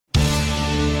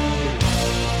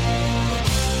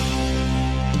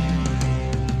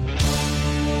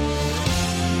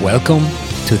Welcome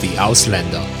to Die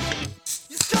Ausländer.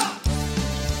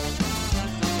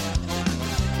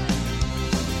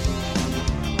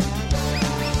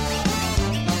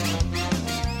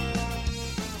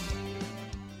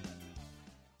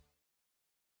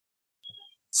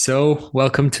 So,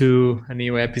 welcome to a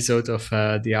new episode of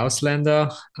Die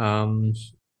Ausländer.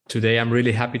 Today, I'm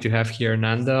really happy to have here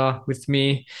Nanda with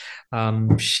me.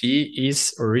 She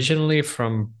is originally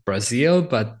from Brazil,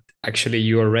 but actually,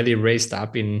 you already raised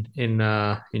up in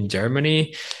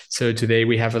Germany. So today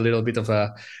we have a little bit of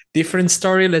a different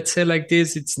story. Let's say like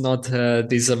this. It's not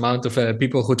this amount of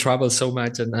people who travel so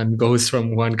much and goes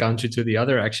from one country to the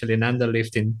other. Actually, Nanda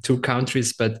lived in two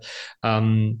countries, but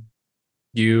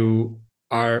you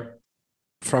are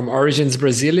from origins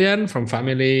Brazilian, from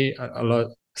family a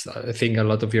lot. I think a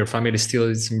lot of your family still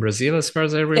is in Brazil, as far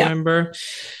as I remember.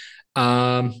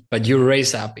 But you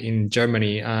raised up in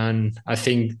Germany, and I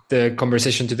think the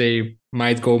conversation today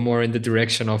might go more in the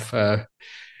direction of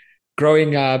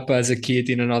growing up as a kid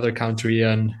in another country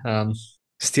and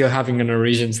still having an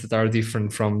origins that are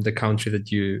different from the country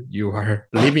that you are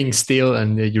living still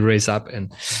and you raise up.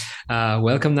 And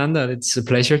welcome, Nanda. It's a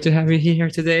pleasure to have you here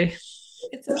today.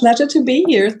 It's a pleasure to be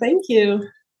here. Thank you.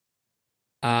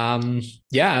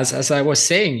 Yeah, as I was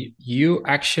saying, you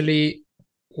actually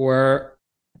were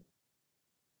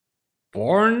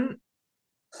born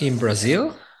in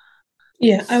Brazil?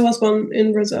 Yeah, I was born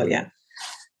in Brazil, yeah.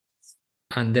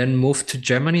 And then moved to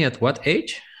Germany at what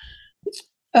age?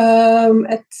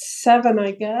 At 7,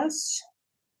 I guess.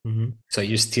 Mm-hmm. So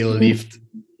you still lived,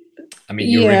 I mean,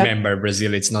 you remember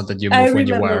Brazil. It's not that you moved when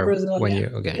you were, Brazil, when yeah. you,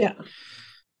 okay. Yeah.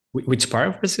 Which part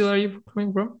of Brazil are you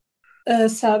coming from?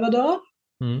 Salvador.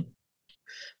 Mm-hmm.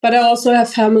 But I also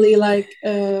have family like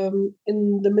in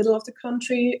the middle of the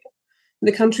country,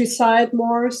 the countryside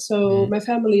more. So my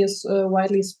family is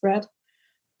widely spread.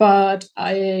 But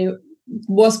I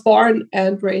was born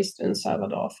and raised in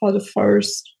Salvador for the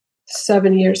first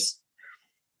 7 years.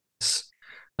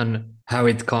 And how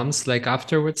it comes, like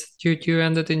afterwards, you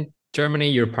ended in Germany,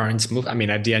 your parents moved. I mean,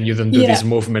 at the end, you don't do this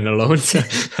movement alone, so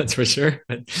that's for sure.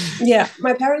 Yeah,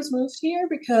 my parents moved here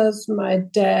because my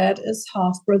dad is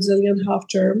half Brazilian, half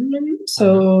German.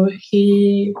 So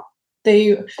he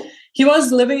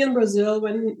was living in Brazil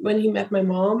when he met my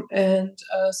mom, and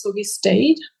so he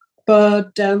stayed.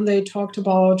 But then they talked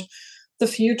about the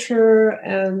future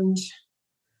and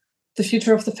the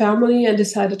future of the family and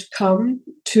decided to come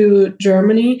to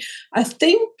Germany. I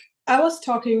think I was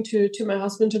talking to my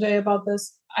husband today about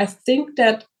this. I think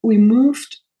that we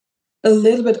moved a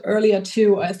little bit earlier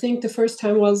too. I think the first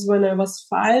time was when I was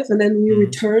 5, and then we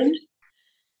returned.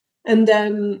 And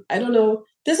then, I don't know,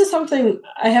 this is something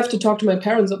I have to talk to my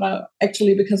parents about,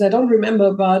 actually, because I don't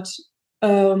remember, but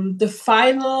the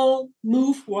final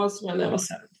move was when I was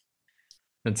 7.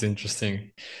 That's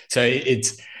interesting. So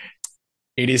it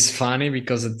is funny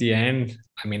because at the end,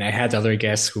 I mean, I had other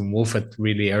guests who move at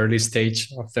really early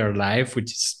stage of their life,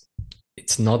 which is,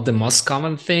 it's not the most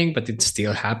common thing, but it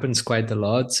still happens quite a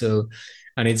lot. So,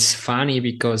 and it's funny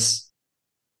because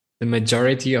the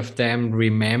majority of them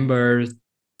remember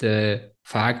the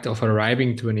fact of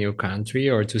arriving to a new country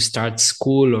or to start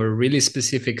school or really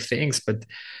specific things, but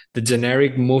the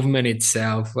generic movement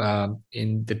itself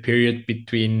in the period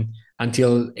between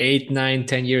until 8, 9,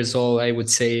 10 years old, I would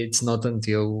say it's not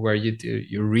until where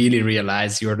you really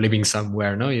realize you're living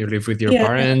somewhere. No, you live with your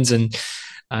parents,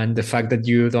 and the fact that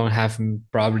you don't have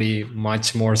probably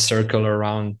much more circle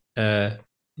around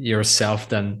yourself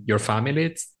than your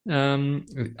family.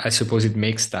 I suppose it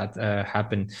makes that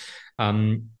happen.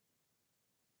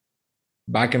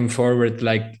 Back and forward,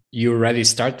 like you already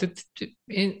started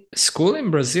in school in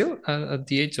Brazil at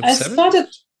the age of 7?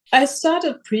 I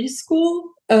started preschool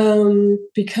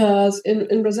because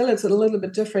in Brazil it's a little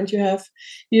bit different.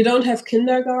 You don't have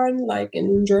kindergarten like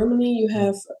in Germany. You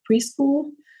have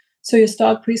preschool, so you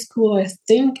start preschool I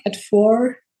think at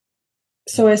 4.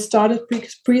 So I started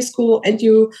preschool, and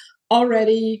you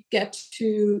already get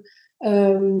to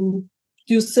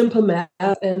do simple math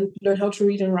and learn how to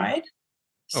read and write.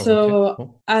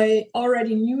 So I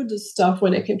already knew this stuff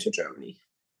when I came to Germany.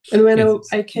 And when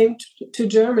I came to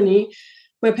Germany,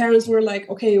 my parents were like,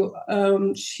 okay,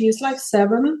 she's like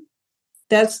 7.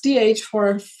 That's the age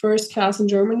for first class in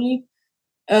Germany.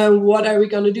 What are we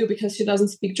going to do? Because she doesn't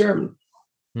speak German.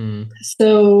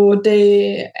 So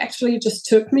they actually just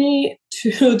took me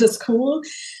to the school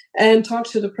and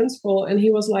talked to the principal. And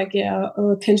he was like, yeah,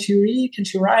 can she read? Can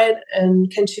she write?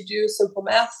 And can she do simple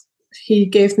math? He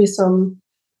gave me some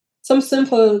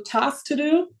simple tasks to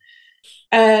do.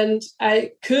 And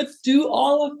I could do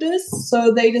all of this.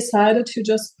 So they decided to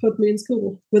just put me in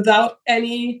school without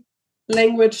any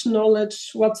language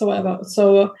knowledge whatsoever.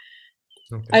 So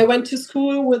I went to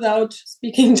school without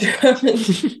speaking German.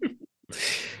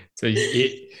 So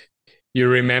you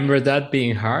remember that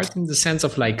being hard in the sense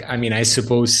of like, I mean, I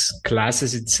suppose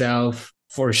classes itself,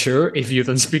 for sure, if you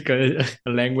don't speak a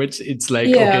language, it's like,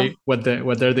 okay, what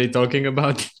are they talking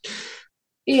about?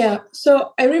 Yeah,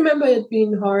 so I remember it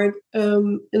being hard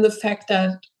in the fact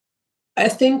that I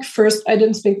think first I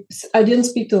didn't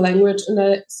speak the language,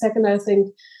 and second I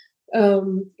think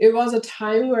it was a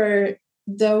time where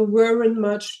there weren't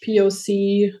much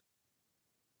POC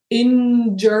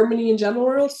in Germany in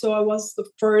general. So I was the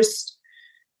first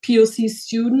POC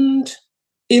student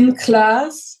in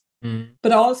class,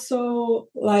 but also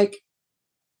like,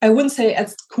 I wouldn't say at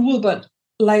school, but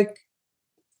like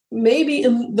maybe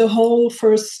in the whole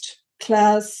first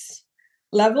class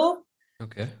level.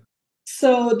 Okay.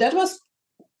 So that was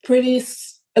pretty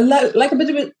like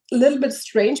a little bit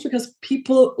strange, because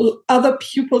other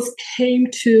pupils came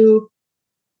to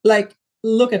like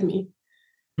look at me.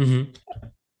 Mm-hmm.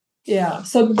 Yeah,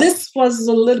 so this was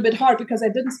a little bit hard because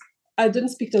I didn't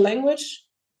speak the language.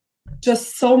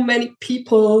 Just so many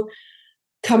people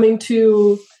coming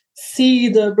to see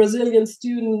the Brazilian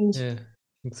student. Yeah,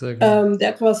 exactly.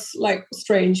 That was like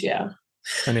strange. Yeah.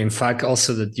 And in fact,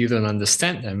 also that you don't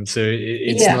understand them. So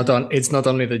it's not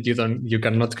only that you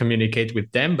cannot communicate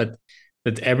with them, but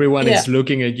that everyone is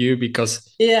looking at you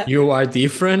because you are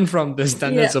different from the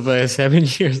standards of a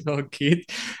 7-year-old kid,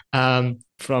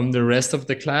 from the rest of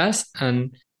the class.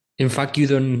 And in fact, you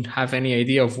don't have any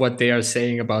idea of what they are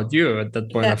saying about you at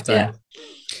that point of time.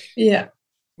 Yeah.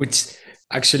 Which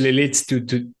actually leads to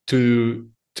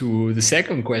the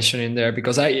second question in there,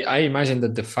 because I imagine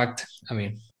that the fact, I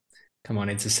mean, come on,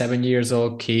 it's a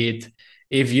 7-year-old kid.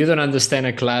 If you don't understand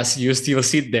a class, you still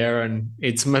sit there, and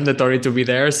it's mandatory to be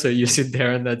there. So you sit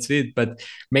there and that's it. But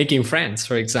making friends,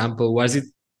 for example, was it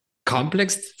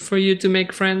complex for you to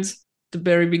make friends at the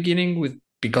very beginning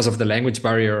because of the language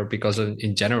barrier, or because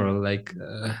in general, like?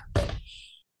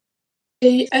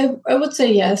 I would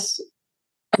say yes.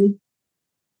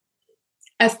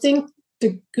 I think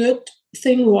the good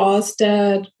thing was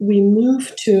that we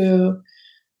moved to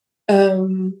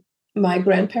my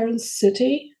grandparents'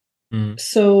 city.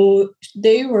 So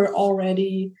they were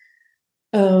already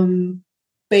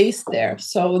based there.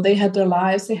 So they had their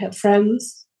lives, they had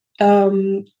friends,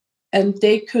 and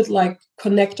they could like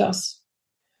connect us.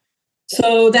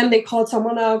 So then they called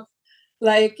someone up,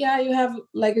 like, yeah, you have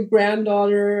like a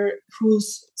granddaughter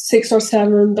who's 6 or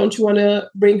 7. Don't you want to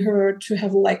bring her to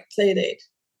have like play date?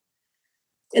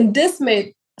 And this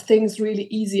made things really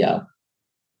easier.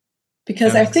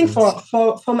 Because I think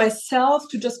for myself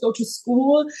to just go to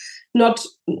school, not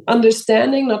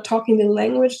understanding, not talking the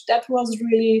language, that was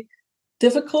really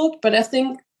difficult. But I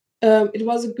think it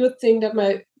was a good thing that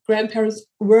my grandparents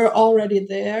were already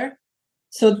there,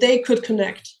 so they could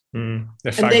connect.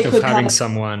 The fact of having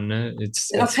someone,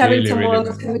 it's having really, someone, really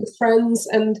of having friends,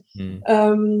 and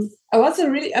I was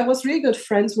really good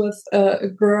friends with a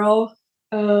girl,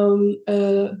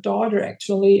 a daughter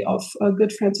actually of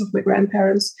good friends of my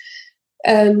grandparents.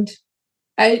 And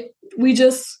we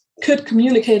just could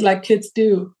communicate like kids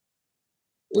do,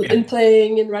 in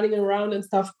playing and running around and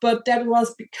stuff. But that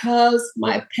was because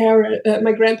my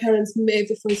grandparents made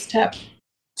the first step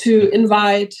to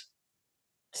invite.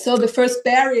 So the first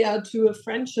barrier to a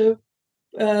friendship.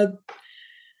 Now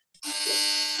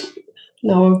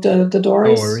the door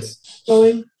is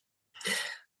going.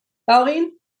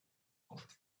 Laurin?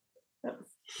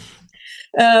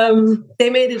 They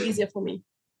made it easier for me.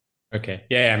 Okay.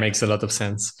 Yeah, it makes a lot of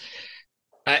sense.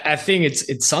 I think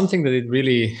it's something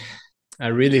that I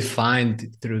really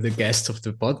find through the guests of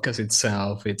the podcast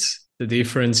itself. It's the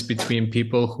difference between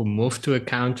people who move to a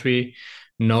country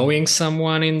knowing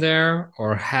someone in there,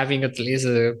 or having at least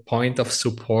a point of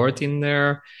support in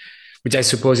there, which I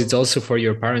suppose it's also for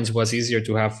your parents was easier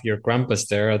to have your grandpas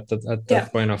there at that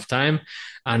point of time.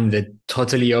 And the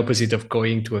totally opposite of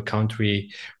going to a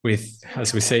country with,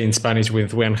 as we say in Spanish,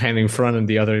 with one hand in front and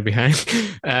the other behind.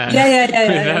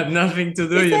 Without nothing to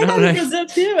do, you know. Like, Brazil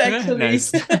too, actually.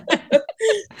 Nice.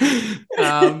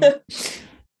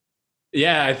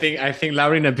 Yeah, I think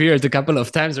Laurin appeared a couple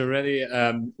of times already.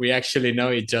 We actually know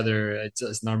each other. I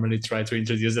just normally try to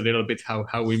introduce a little bit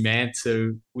how we met.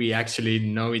 So we actually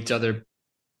know each other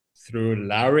through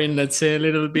Laurin, let's say a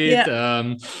little bit.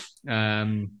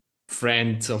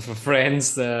 Friends of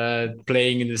friends,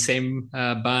 playing in the same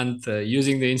band,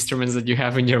 using the instruments that you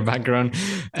have in your background.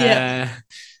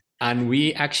 And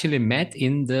we actually met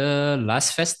in the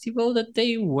last festival that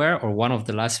they were, or one of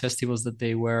the last festivals that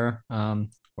they were.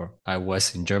 Or I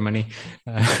was in Germany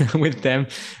with them.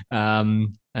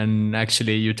 And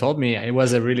actually, you told me it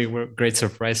was a really great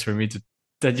surprise for me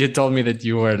that you told me that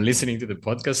you were listening to the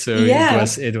podcast. So Yeah.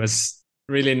 it was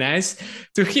really nice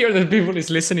to hear that people is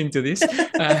listening to this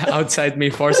outside me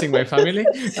forcing my family.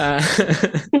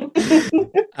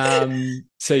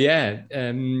 So yeah,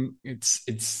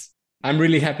 it's I'm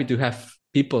really happy to have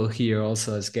people here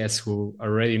also as guests who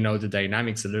already know the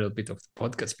dynamics a little bit of the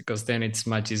podcast, because then it's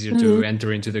much easier to Mhm.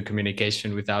 enter into the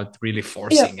communication without really Yeah.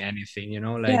 forcing anything,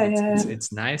 like Yeah. Yeah.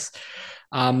 it's nice.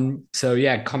 So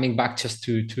yeah, coming back just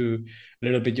to a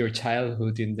little bit your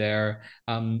childhood in there.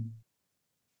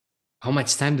 How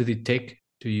much time did it take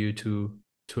to you to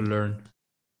learn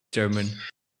German?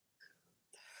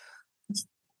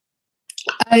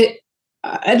 I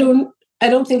I don't I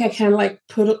don't think I can like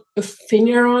put a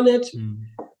finger on it, Mm.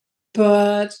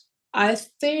 but I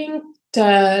think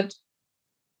that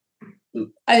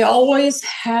I always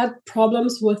had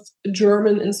problems with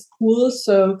German in school.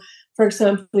 So, for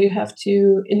example, you have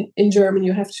to in German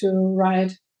you have to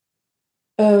write.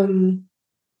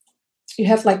 You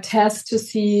have like tests to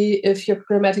see if your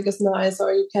grammatic is nice,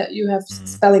 or you have Mm.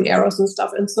 spelling errors and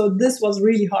stuff. And so this was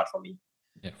really hard for me.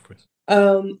 Yeah, of course.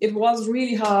 It was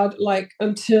really hard, like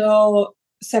until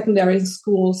secondary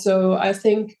school. So I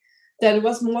think that it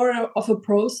was more of a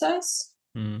process.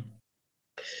 Mm.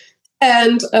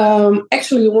 And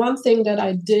actually, one thing that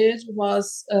I did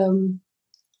was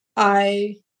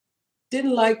I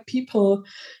didn't like people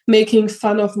making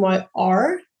fun of my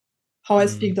R, how I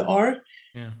speak the R.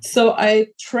 Yeah. So I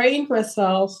trained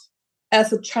myself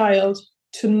as a child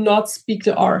to not speak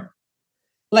the R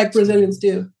like Brazilians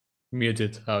do. Mute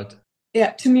it out.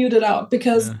 Yeah, to mute it out,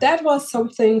 because that was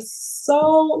something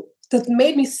that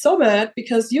made me so mad,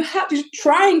 because you're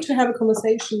trying to have a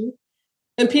conversation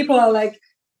and people are like,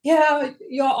 yeah,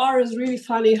 your R is really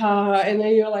funny, haha. And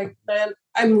then you're like, man,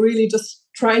 I'm really just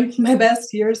trying my best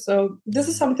here. So this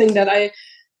is something that I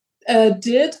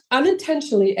did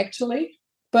unintentionally, actually.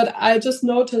 But I just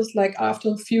noticed, like,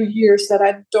 after a few years that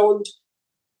I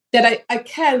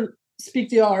can speak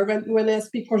the R when I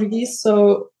speak Portuguese.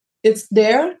 So it's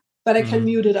there, but I can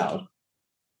mute it out.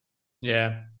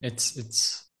 Yeah,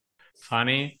 it's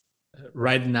funny.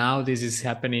 Right now, this is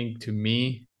happening to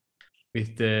me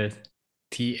with the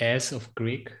TS of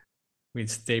Greek,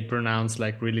 which they pronounce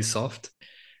like really soft.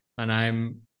 And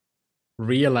I'm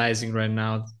realizing right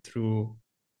now through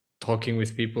talking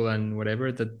with people and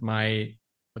whatever that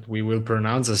what we will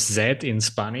pronounce as Z in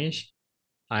Spanish,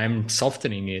 I'm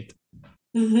softening it.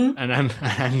 Mm-hmm. And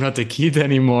I'm not a kid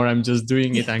anymore. I'm just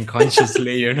doing it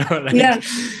unconsciously, like Yeah.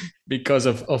 because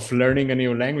of learning a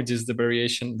new language is the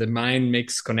variation. The mind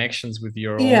makes connections with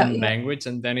your Yeah. own language,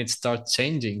 and then it starts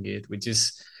changing it,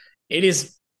 it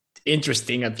is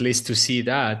interesting at least to see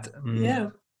that.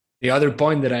 Yeah. The other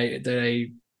point that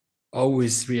I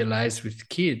always realize with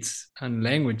kids and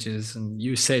languages, and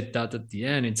you said that at the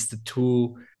end, it's the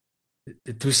two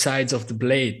sides of the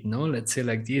blade, no, let's say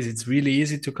like this. It's really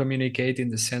easy to communicate in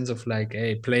the sense of like,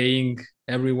 hey, playing,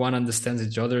 everyone understands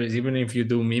each other, even if you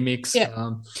do mimics.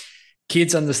 Yeah.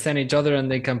 Kids understand each other and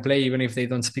they can play even if they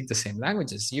don't speak the same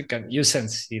languages. You can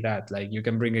see that, like, you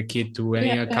can bring a kid to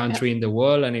any country in the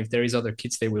world, and if there is other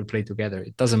kids, they will play together.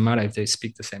 It doesn't matter if they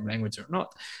speak the same language or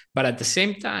not. But at the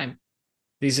same time,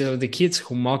 these are the kids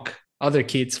who mock other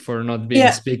kids for not being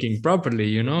speaking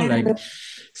properly, like,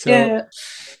 so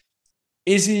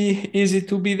easy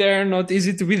to be there, not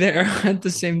easy to be there at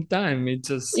the same time. It's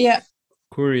just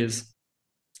curious.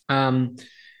 But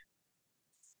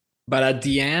at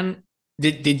the end,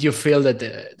 did you feel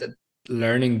that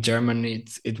learning German,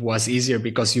 it was easier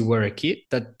because you were a kid?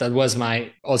 That was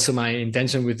my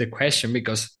intention with the question,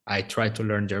 because I tried to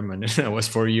learn German. I was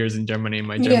 4 years in Germany.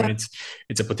 My German,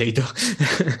 it's a potato.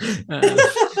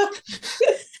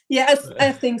 Yes,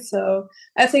 I think so.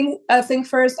 I think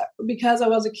first because I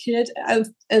was a kid,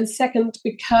 and second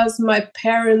because my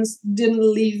parents didn't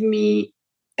leave me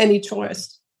any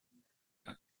choice.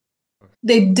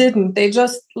 They didn't. They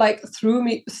just like threw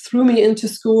me into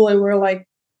school and were like,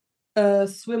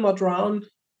 swim or drown.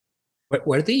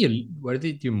 Where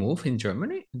did you move in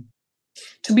Germany?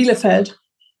 To Bielefeld.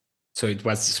 So it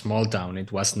was a small town.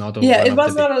 It was not it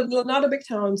was not a big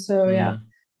town. So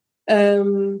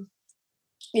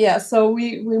so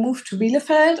we moved to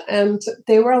Bielefeld, and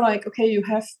they were like, okay, you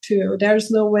have to.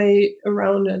 There's no way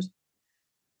around it.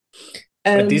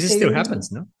 And but this still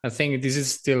happens, no? I think this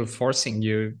is still forcing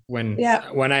you. When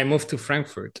I moved to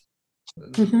Frankfurt,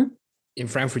 in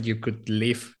Frankfurt you could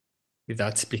live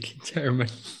without speaking German.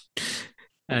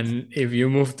 And if you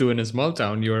move to a small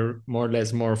town, you're more or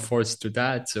less more forced to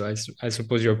that. So I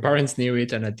suppose your parents knew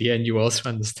it, and at the end you also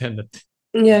understand that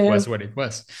it was what it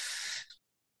was.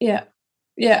 Yeah.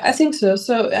 Yeah, I think so.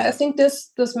 So I think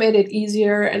this made it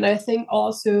easier, and I think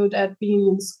also that being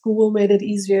in school made it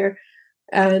easier,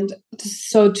 and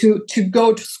so to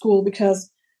go to school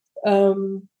because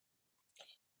um,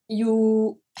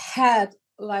 you had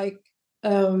like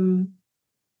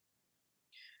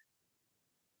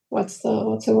what's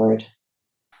the word,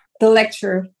 the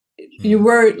lecture, you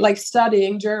were like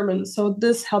studying German, so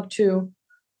this helped to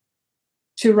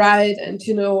write and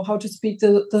to know how to speak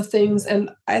the things. And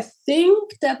I think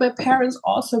that my parents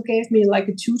also gave me like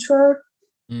a tutor.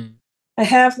 I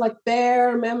have like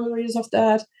bare memories of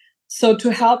that, so to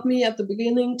help me at the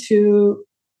beginning to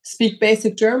speak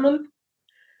basic German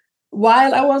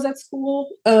while I was at school.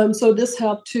 So this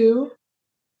helped too.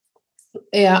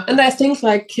 Yeah, and I think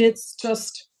like kids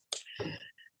just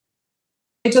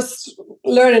they just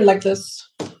learn it like this.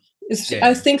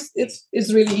 I think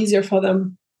it's really easier for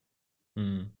them.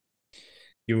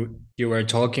 You were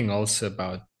talking also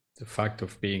about the fact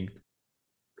of being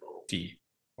the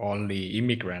only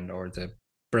immigrant or the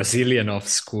Brazilian of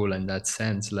school in that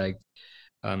sense. Like,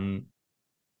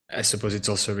 I suppose it's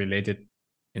also related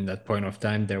in that point of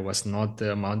time. There was not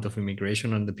the amount of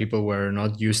immigration, and the people were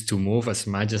not used to move as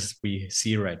much as we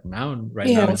see right now. Right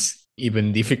now, Yeah, it's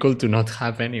even difficult to not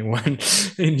have anyone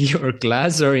in your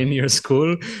class or in your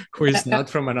school who is yeah. not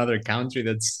from another country.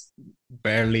 That's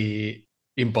barely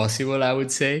impossible, I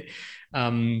would say.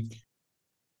 Um,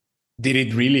 did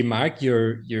it really mark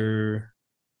your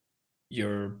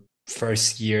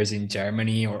first years in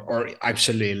Germany, or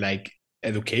actually like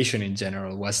education in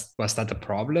general? Was that a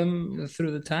problem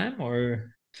through the time,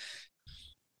 or?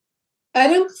 I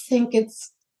don't think it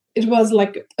was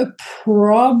like a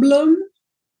problem.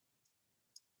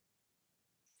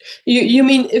 You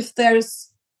mean if there's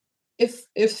if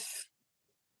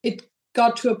it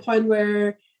got to a point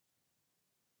where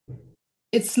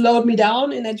it slowed me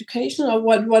down in education, or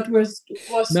what was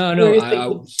No, were no, you I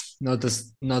thinking?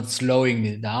 not slowing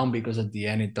it down, because at the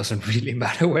end it doesn't really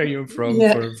matter where you're from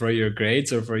Yeah, for your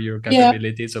grades or for your yeah,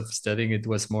 capabilities of studying. It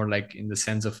was more like in the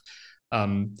sense of,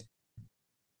 um,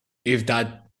 if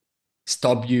that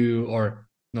stopped you, or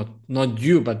not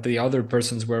you, but the other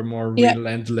persons were more yeah.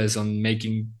 relentless on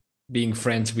being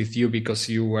friends with you because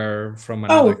you were from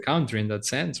another Oh, country in that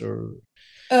sense, or?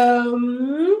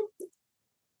 um,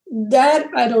 that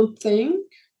I don't think.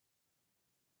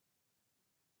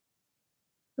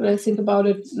 When I think about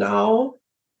it now,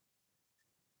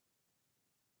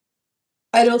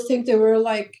 I don't think they were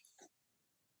like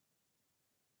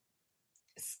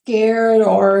scared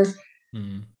or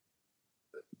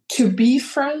to be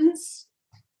friends.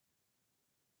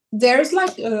 There's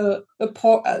like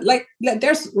like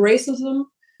there's racism,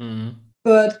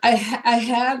 but I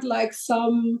had like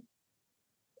some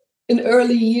in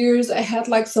early years. I had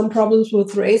like some problems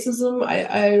with racism.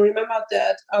 I remember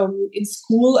that in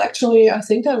school, actually, I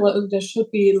think there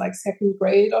should be like second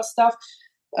grade or stuff.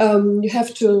 You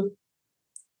have to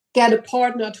get a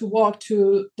partner to walk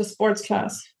to the sports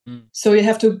class. So you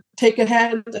have to take a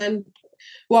hand and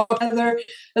walk together.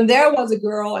 And there was a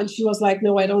girl, and she was like,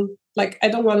 "No, I don't like. I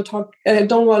don't want to talk. I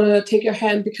don't want to take your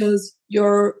hand because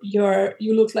you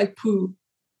look like poo."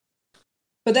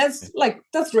 But that's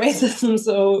racism.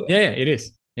 So Yeah, it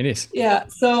is. yeah.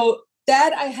 So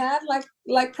that I had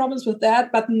like problems with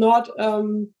that, but not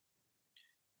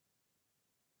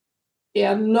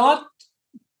not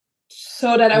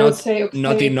so that I would not say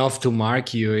not okay. enough to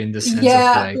mark you in the sense of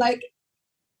Yeah, like. like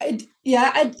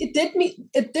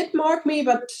it did mark me,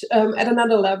 but at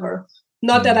another level.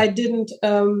 Not that I didn't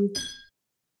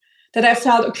that I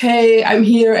felt okay. I'm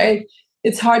here.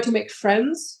 It's hard to make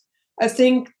friends. I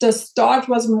think the start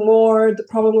was more the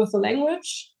problem with the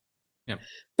language, Yeah.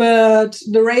 but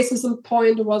the racism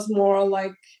point was more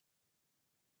like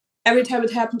every time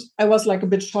it happened, I was like a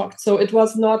bit shocked. So it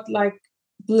was not like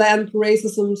bland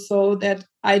racism, so that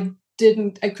I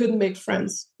couldn't make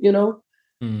friends. No,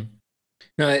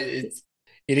 it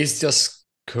is just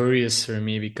curious for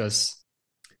me, because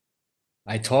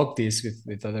I talk this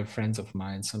with other friends of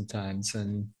mine sometimes,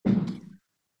 and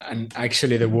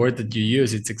actually the word that you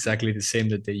use, it's exactly the same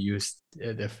that they used,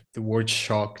 the word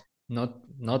shock.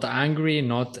 Not angry,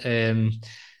 not I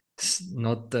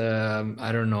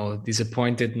don't know,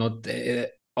 disappointed, not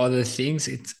other things.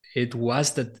 It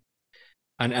was that,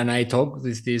 and I talk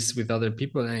this with other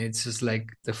people, and it's just like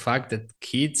the fact that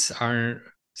kids are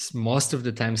most of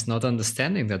the times not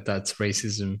understanding that that's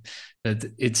racism, that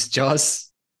it's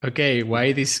just, okay,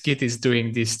 why this kid is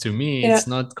doing this to me, Yeah, it's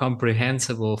not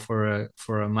comprehensible for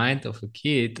a mind of a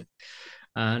kid.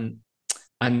 And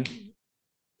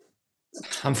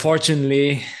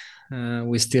unfortunately,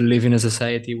 We still live in a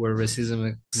society where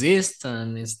racism exists,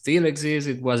 and it still exists.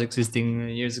 It was existing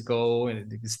years ago,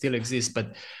 and it still exists.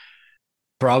 But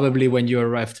probably when you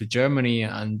arrived to Germany,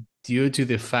 and due to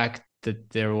the fact that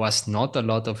there was not a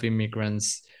lot of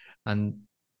immigrants and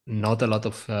not a lot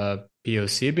of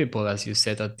POC people, as you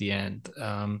said at the end,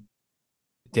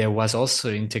 there was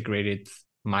also integrated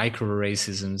micro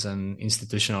racisms and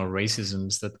institutional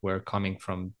racisms that were coming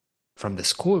from the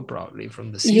school, probably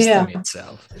from the system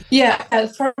itself. Yeah,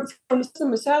 and from the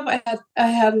system itself, I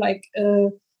had like a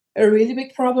really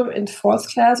big problem in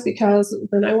fourth class, because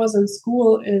when I was in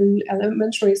school, in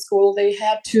elementary school, they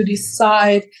had to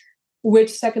decide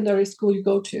which secondary school you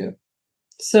go to.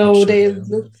 So they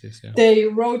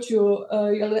wrote your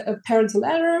parents a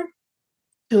letter,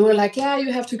 and were like, yeah,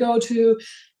 you have to go to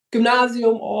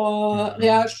Gymnasium or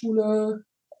Realschule.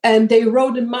 And they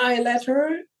wrote in my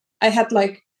letter, I had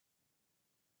like,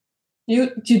 you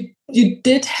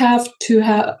did have to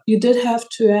have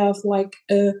like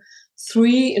a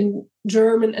 3 in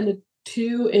German and a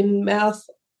 2 in math,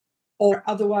 or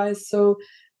otherwise, so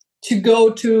to go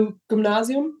to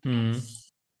Gymnasium.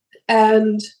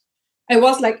 And I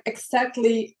was like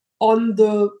exactly on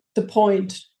the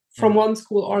point from one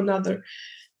school or another.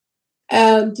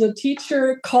 And the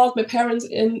teacher called my parents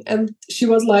in, and she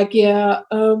was like, yeah,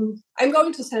 I'm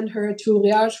going to send her to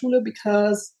Realschule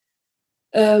because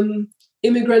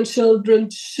immigrant children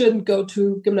shouldn't go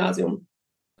to Gymnasium.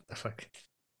 What the fuck?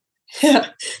 Yeah,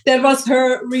 that was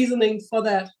her reasoning for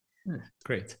that.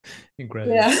 Great.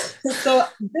 Incredible. Yeah. So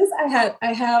this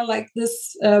I had like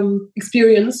this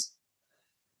experience,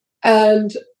 and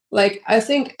like I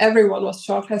think everyone was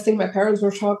shocked. I think my parents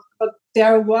were shocked, but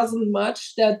there wasn't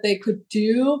much that they could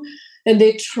do, and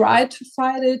they tried to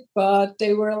fight it, but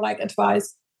they were like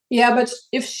advised, yeah, but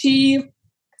if she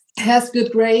has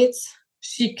good grades,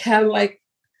 she can like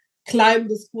climb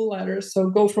the school ladder, so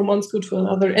go from one school to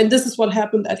another. And this is what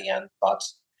happened at the end. But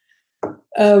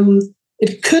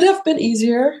it could have been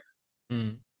easier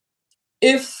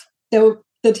if the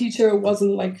teacher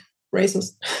wasn't like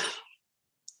racist.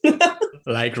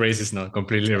 Like racist, not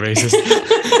completely racist.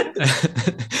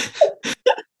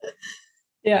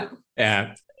 Yeah.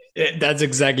 That's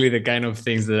exactly the kind of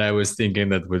things that I was thinking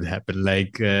that would happen.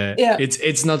 Like,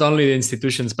 it's not only the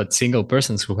institutions, but single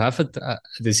persons who have a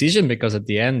decision, because at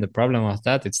the end, the problem of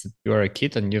that is that you are a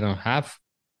kid and you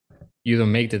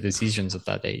don't make the decisions at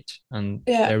that age. And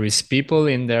there is people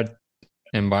in that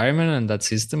environment and that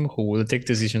system who will take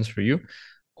decisions for you,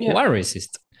 who are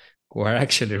racist, who are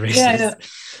actually racist.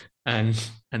 And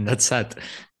that's sad.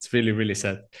 It's really, really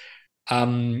sad.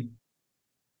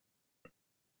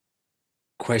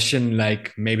 Question,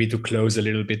 like maybe to close a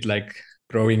little bit, like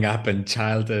growing up and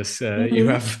child, as you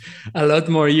have a lot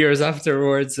more years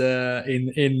afterwards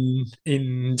in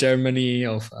Germany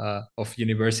of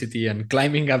university and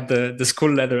climbing up the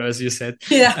school ladder, as you said.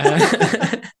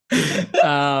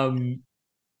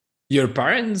 Your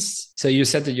parents, so you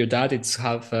said that your dad is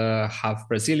half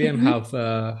Brazilian, half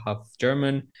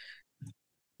German.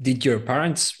 Did your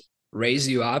parents raise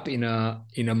you up in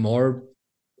a more,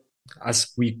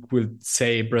 as we would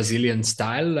say, Brazilian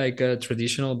style, like a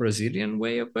traditional Brazilian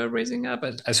way of raising up?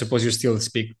 I suppose you still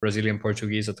speak Brazilian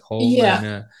Portuguese at home.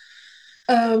 Yeah.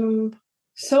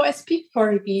 So I speak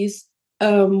Portuguese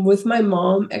with my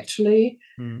mom, actually.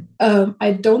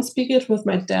 I don't speak it with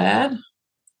my dad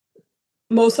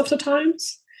most of the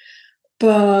times.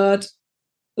 But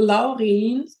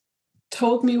Laureen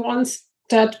told me once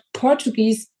that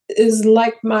Portuguese is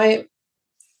like my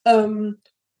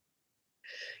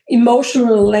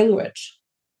emotional language.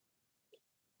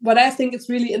 But I think it's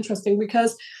really interesting,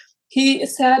 because he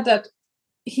said that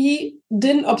he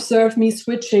didn't observe me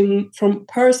switching from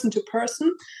person to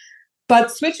person,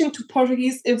 but switching to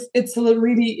Portuguese if it's a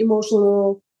really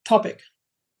emotional topic.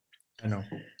 I know.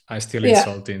 I still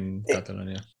insult in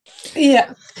Catalonia.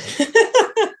 Yeah.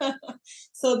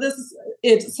 So this is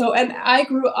it. So, and I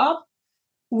grew up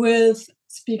with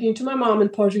speaking to my mom in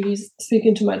Portuguese,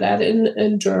 speaking to my dad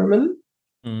in German.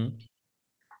 But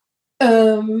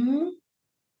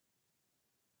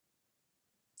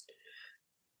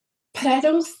I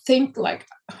don't think like.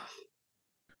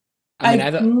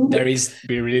 There is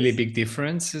really big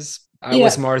differences. I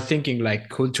was more thinking like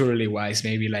culturally wise,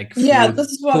 maybe like food, this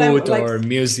is what food or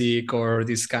music or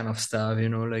this kind of stuff,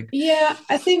 like. Yeah,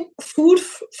 I think food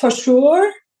for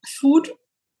sure. Food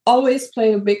always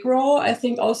play a big role. I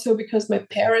think also because my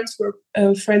parents were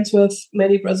friends with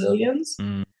many Brazilians.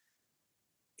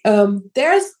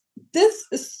 This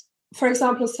is, for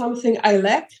example, something I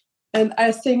lack, and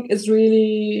I think is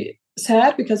really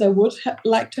sad, because I would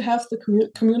like to have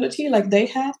the community like they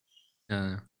had.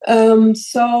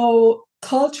 So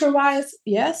culture-wise,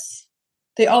 yes,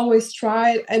 they always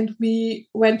tried, and we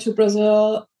went to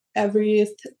Brazil every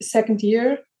second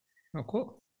year. Oh,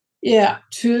 cool. Yeah,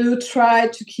 to try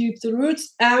to keep the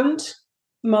roots. And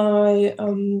my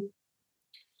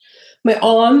my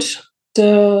aunt,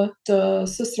 the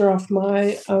sister of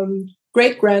my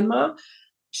great grandma,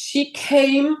 she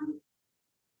came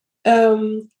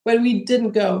when we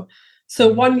didn't go. So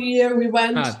one year we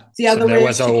went, the so other there way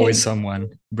was she always came. someone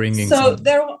bringing So something.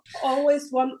 there was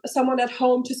always someone at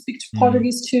home to speak to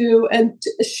Portuguese to, and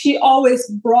she always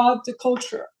brought the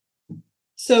culture.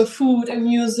 So food and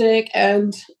music,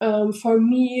 and for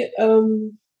me,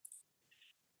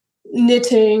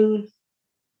 knitting,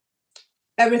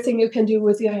 everything you can do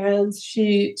with your hands.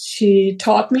 She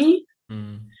taught me,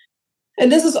 and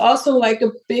this is also like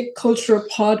a big cultural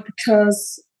part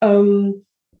because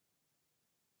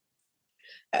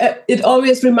it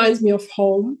always reminds me of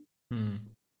home.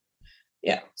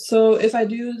 Yeah. So if I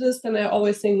do this, then I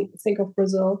always think of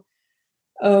Brazil.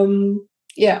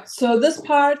 Yeah. So this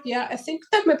part, yeah, I think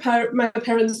that my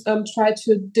parents tried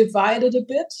to divide it a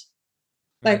bit.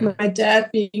 Like my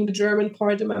dad being the German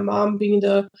part and my mom being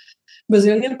the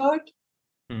Brazilian part.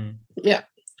 Yeah.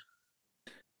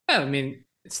 I mean,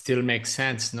 it still makes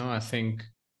sense, no? I think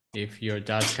if your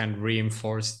dad can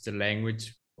reinforce the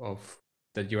language of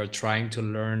that you are trying to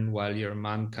learn while your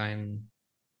mom can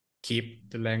keep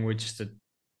the language that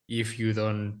if you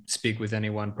don't speak with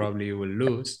anyone, probably you will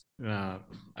lose.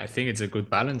 I think it's a good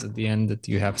balance at the end that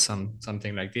you have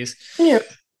something like this. Yeah.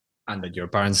 And that your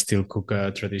parents still cook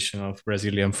a traditional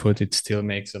Brazilian food, it still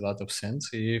makes a lot of sense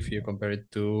if you compare it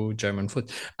to German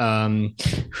food.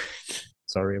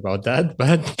 Sorry about that,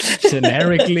 but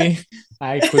generically,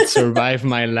 I could survive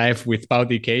my life with pão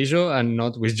de queijo and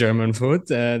not with German food.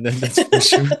 That's for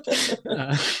sure.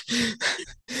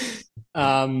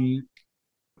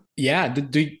 Yeah,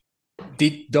 did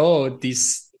though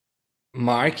this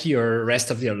mark your rest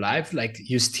of your life? Like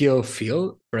you still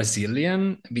feel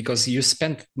Brazilian because you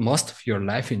spent most of your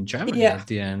life in Germany at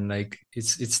the end. Like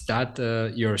it's that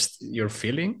your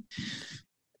feeling?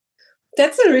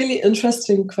 That's a really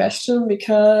interesting question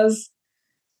because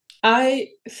I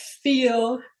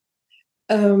feel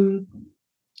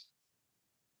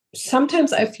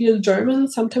sometimes I feel German,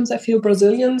 sometimes I feel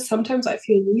Brazilian, sometimes I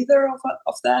feel neither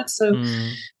of that. So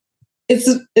it's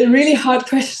a really hard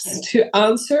question to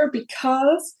answer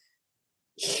because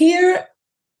here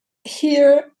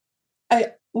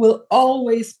I will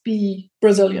always be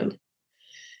Brazilian.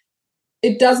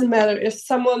 It doesn't matter if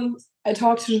someone I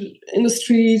talk to in the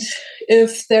street,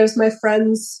 if there's my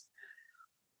friends,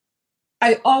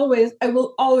 I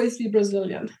will always be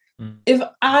Brazilian. If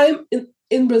I'm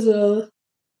in Brazil,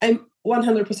 I'm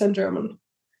 100% German.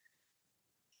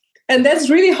 And that's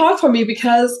really hard for me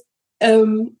because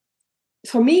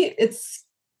for me, it's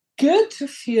good to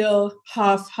feel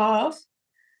half-half,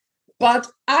 but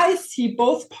I see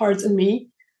both parts in me,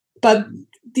 but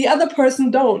the other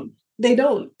person don't. They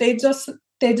don't. They just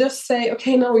say,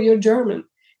 okay, no, you're German.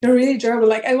 You're really German.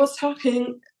 Like I was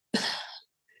talking,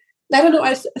 I don't know,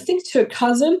 I think to a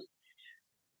cousin,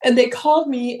 and they called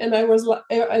me, and I was like,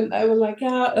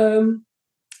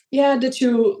 yeah, did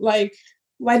you like?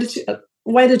 Why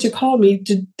did you call me?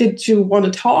 Did you want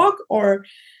to talk, or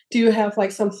do you have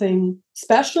like something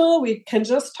special? We can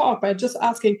just talk by just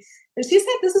asking. And she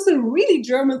said, "This is a really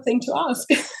German thing to ask.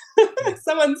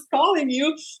 Someone's calling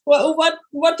you. Well,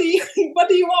 what do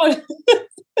you want?"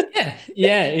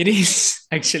 yeah, it is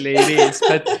actually it is,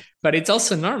 but it's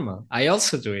also normal. I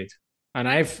also do it, and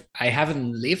I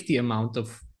haven't lived the amount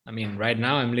of. I mean, right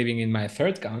now I'm living in my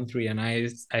third country, and I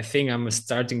think I'm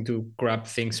starting to grab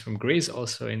things from Greece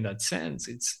also in that sense.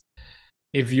 It's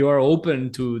if you are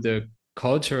open to the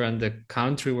culture and the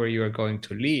country where you are going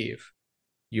to live,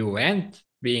 you end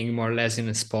being more or less in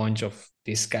a sponge of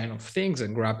these kind of things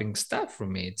and grabbing stuff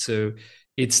from it. So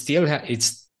it still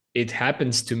it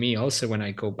happens to me also when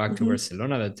I go back to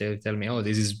Barcelona that they tell me, oh,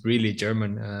 this is really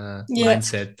German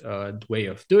mindset way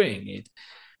of doing it.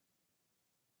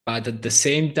 But at the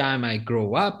same time, I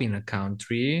grow up in a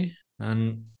country,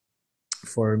 and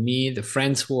for me, the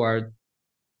friends who are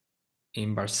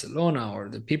in Barcelona or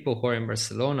the people who are in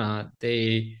Barcelona,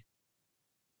 they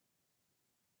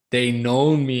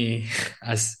know me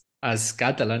as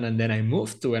Catalan, and then I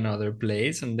moved to another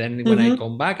place, and then when I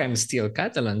come back, I'm still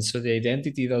Catalan. So the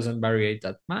identity doesn't vary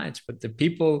that much. But the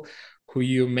people who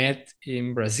you met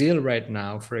in Brazil right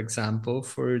now, for example,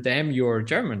 for them you're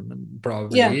German,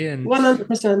 probably. Yeah,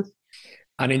 100%.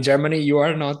 And in Germany, you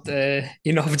are not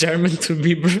enough German to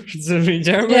be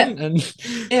German.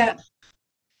 Yeah.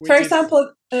 For which is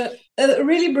example, a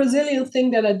really Brazilian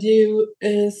thing that I do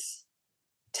is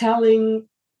telling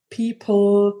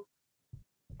people,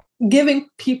 giving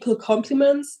people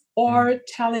compliments or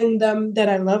telling them that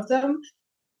I love them,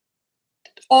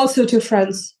 also to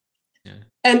friends. yeah.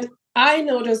 And I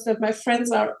noticed that my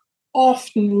friends are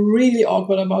often really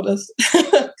awkward about this.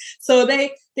 So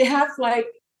they have like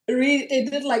they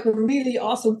did like a really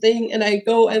awesome thing, and I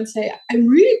go and say, I'm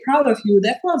really proud of you.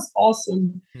 That was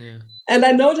awesome. Yeah. And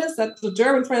I noticed that the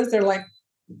German friends, they're like,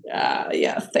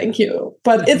 yeah, thank you.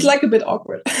 But it's like a bit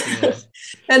awkward. Yeah.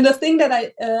 And the thing that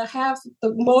I have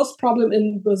the most problem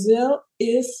in Brazil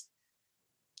is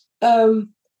the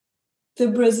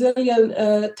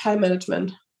Brazilian time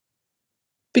management.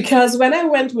 Because when I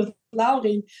went with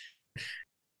Lauri,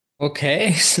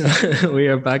 Okay, so we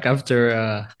are back after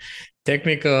a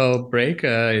technical break.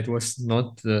 It was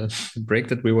not the break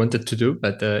that we wanted to do,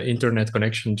 but the internet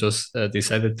connection just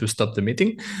decided to stop the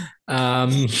meeting.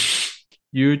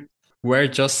 You were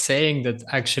just saying that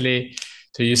actually,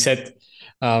 so you said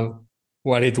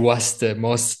what it was the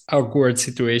most awkward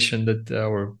situation that,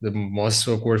 or the most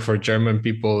awkward for German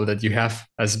people that you have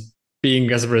as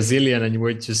being as Brazilian, and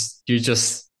you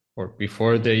just, or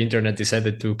before the internet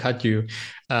decided to cut you,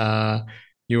 uh,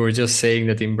 you were just saying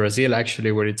that in Brazil,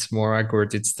 actually, where it's more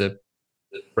awkward, it's the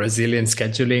Brazilian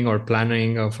scheduling or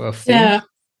planning of things. yeah.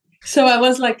 So I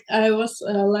was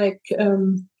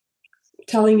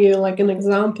telling you like an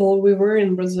example. We were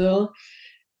in Brazil,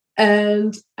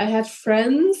 and I had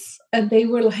friends, and they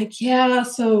were like, "Yeah,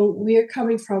 so we're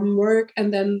coming from work,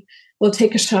 and then we'll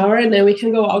take a shower, and then we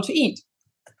can go out to eat."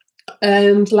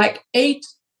 And like 8,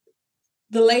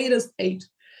 the latest 8,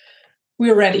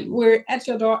 we're ready. We're at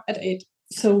your door at 8.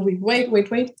 So we wait,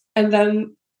 and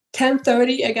then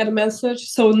 10:30, I get a message.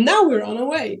 So now we're on our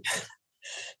way.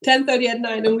 10:30 at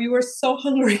night, and we were so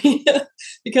hungry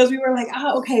because we were like,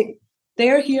 okay,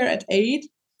 they're here at 8,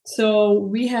 so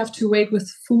we have to wait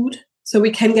with food so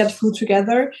we can get food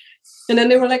together. And then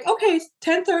they were like, okay,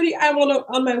 10:30, I'm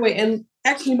on my way. And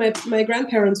actually, my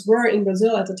grandparents were in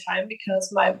Brazil at the time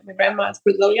because my grandma is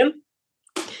Brazilian.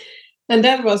 And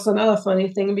that was another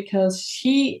funny thing because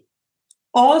she's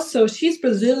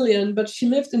Brazilian, but she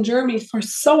lived in Germany for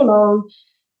so long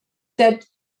that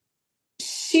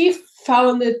she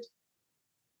found it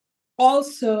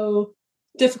also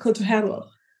difficult to handle.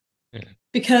 Yeah.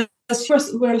 Because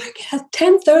first we're like,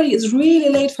 10:30 is really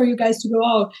late for you guys to go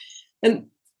out. And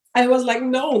I was like,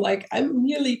 no, like I'm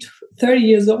nearly 30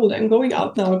 years old. I'm going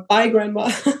out now. Bye,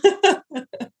 grandma.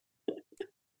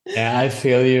 Yeah, I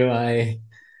feel you.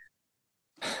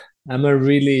 I'm a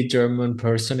really German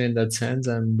person in that sense.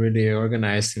 I'm really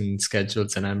organized in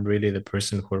schedules, and I'm really the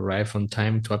person who arrive on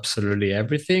time to absolutely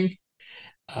everything.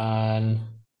 And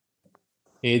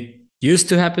it used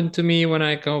to happen to me when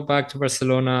I go back to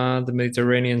Barcelona, the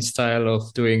Mediterranean style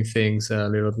of doing things a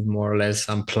little bit more or less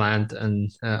unplanned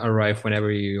and arrive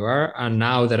whenever you are. And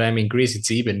now that I'm in Greece,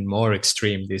 it's even more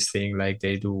extreme, this thing. Like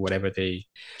they do whatever they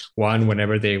want,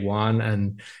 whenever they want,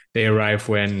 and they arrive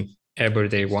whenever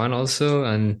they want also.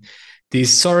 And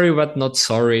this sorry but not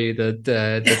sorry that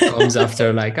comes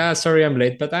after, like, sorry I'm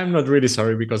late, but I'm not really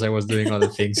sorry because I was doing other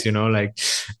things, like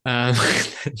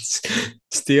it's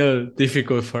still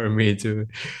difficult for me to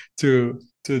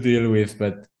deal with,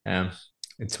 but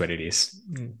it's what it is.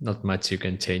 Not much you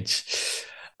can change.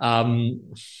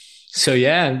 So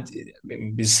yeah,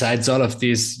 besides all of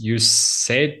this, you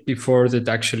said before that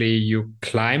actually you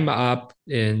climb up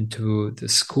into the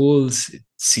schools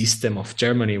system of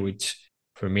Germany, which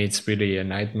for me it's really a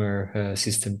nightmare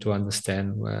system to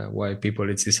understand why people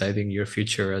is deciding your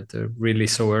future at a really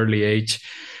so early age.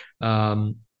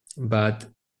 But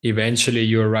eventually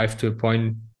you arrived to a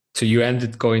point, so you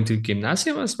ended going to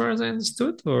gymnasium as far as I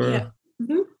understood, or yeah.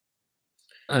 Mm-hmm.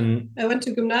 And I went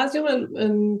to gymnasium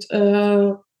and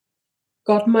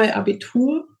got my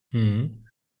Abitur. Mm-hmm.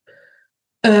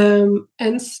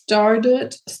 And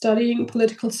started studying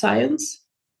political science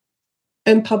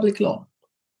and public law.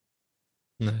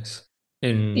 Nice.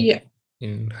 In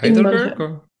Heidelberg in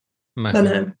or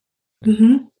Mannheim.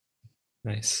 Mm-hmm.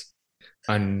 Nice.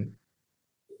 And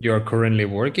you're currently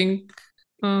working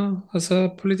as a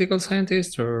political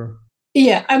scientist, or?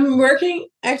 Yeah, I'm working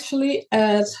actually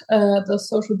at the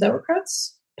Social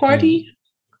Democrats Party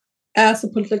as a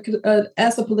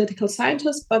political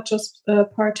scientist, but just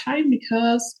part-time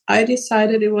because I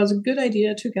decided it was a good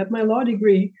idea to get my law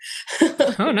degree.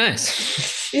 Oh,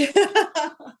 nice.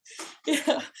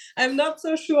 Yeah, I'm not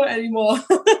so sure anymore.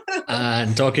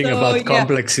 And talking about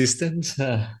complex systems,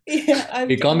 I'm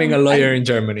becoming a lawyer in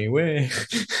Germany.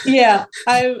 Yeah,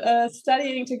 I'm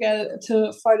studying for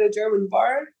the German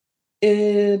bar,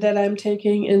 that I'm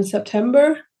taking in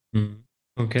September.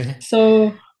 Okay.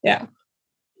 So yeah.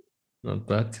 Not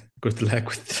bad. Good luck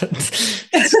with that.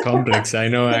 It's complex. I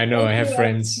know. I have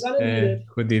friends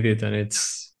who did it, and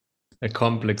it's a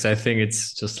complex. I think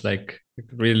it's just like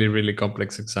really, really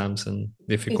complex exams and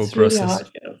difficult Really process. hard,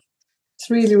 yeah. It's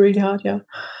really, really hard, yeah.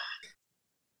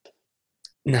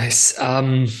 Nice.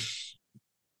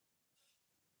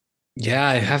 Yeah,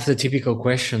 I have the typical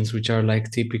questions, which are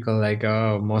like typical, like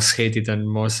most hated and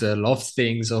most loved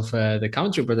things of the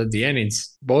country. But at the end,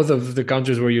 it's both of the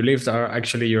countries where you lived are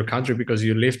actually your country because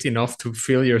you lived enough to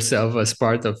feel yourself as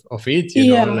part of it.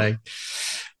 You know, like.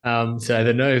 So I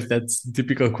don't know if that's the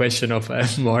typical question of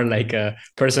more like a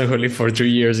person who lived for 3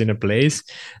 years in a place.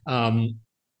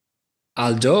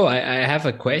 Although I have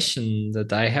a question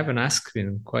that I haven't asked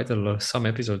in quite a lot, some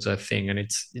episodes, I think, and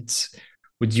it's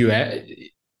would you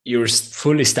you're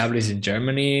fully established in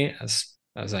Germany,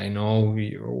 as I know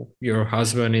your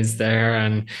husband is there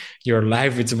and your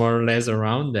life is more or less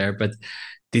around there. But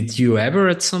did you ever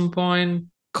at some point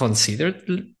consider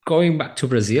going back to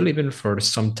Brazil even for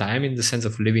some time, in the sense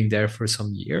of living there for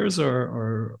some years,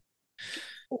 or?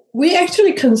 We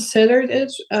actually considered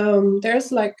it.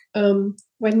 There's like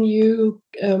when you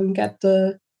get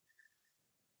the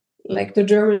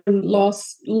German law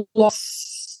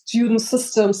student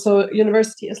system. So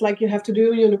university is like you have to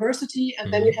do university,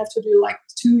 and then you have to do like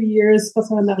 2 years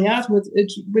Referendariat,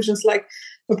 which is like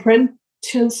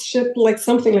apprenticeship, like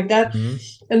something like that.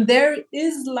 And there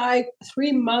is like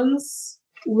 3 months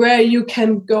where you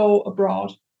can go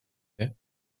abroad.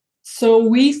 So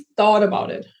we thought about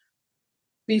it.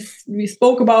 We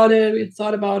spoke about it. We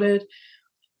thought about it.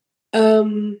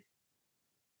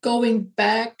 Going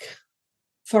back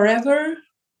forever,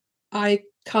 I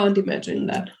can't imagine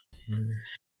that.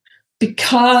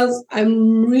 Because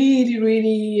I'm really,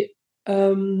 really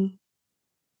I'm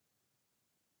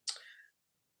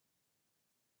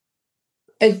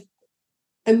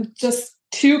just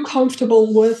too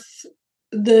comfortable with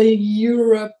the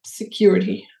Europe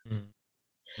security.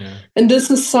 And this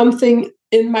is something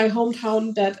in my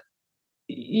hometown that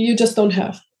you just don't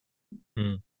have.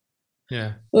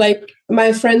 Like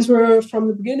my friends were from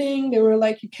the beginning, they were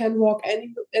like, you can't walk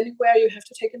anywhere, you have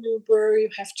to take an Uber,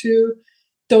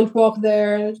 don't walk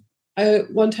there.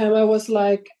 One time I was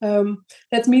like,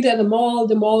 let's meet at the mall.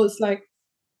 The mall is like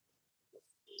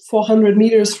 400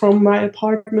 meters from my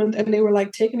apartment, and they were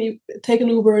like, take an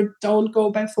Uber, don't go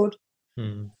by foot.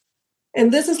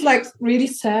 And this is like really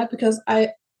sad because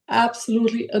I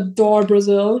absolutely adore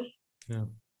Brazil.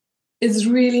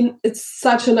 It's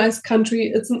such a nice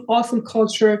country. It's an awesome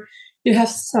culture. You have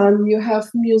sun, you have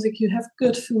music, you have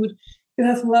good food, you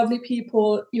have lovely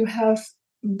people, you have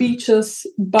beaches,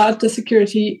 but the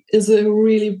security is a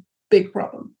really big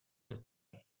problem.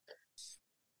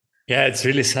 Yeah, it's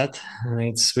really sad.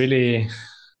 It's really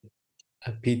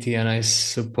a pity. And I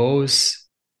suppose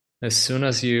as soon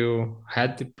as you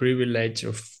had the privilege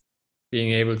of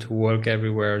being able to work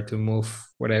everywhere, to move,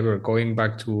 whatever, going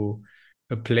back to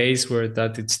a place where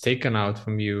that it's taken out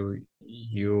from you,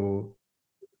 you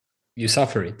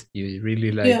suffer it. You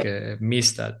really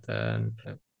miss that.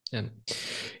 And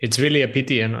it's really a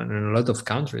pity in a lot of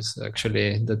countries,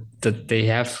 actually, that they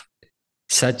have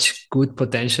such good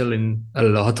potential in a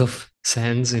lot of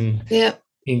sense, in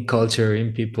culture,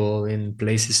 in people, in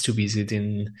places to visit,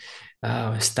 in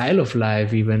style of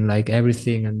life, even, like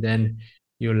everything. And then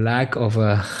your lack of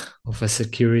a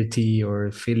security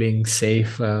or feeling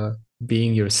safe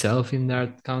being yourself in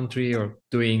that country, or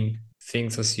doing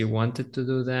things as you wanted to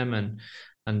do them,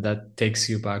 and that takes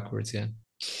you backwards. I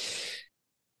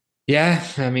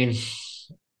mean,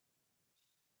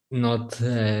 not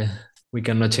we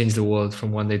cannot change the world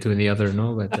from one day to the other,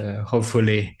 no, but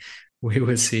hopefully we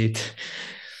will see it.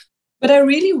 But I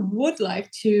really would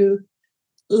like to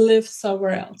live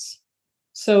somewhere else.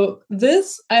 So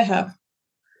this I have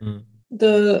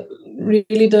the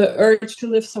urge to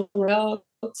live somewhere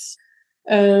else.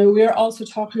 We are also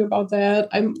talking about that.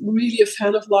 I'm really a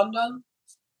fan of London.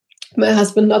 My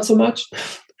husband not so much.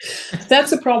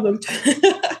 That's a problem.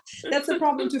 That's a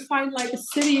problem, to find like a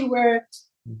city where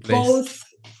both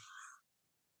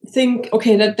think,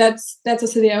 okay, that's a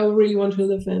city I really want to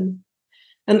live in.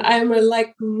 And I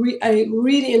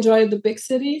really enjoy the big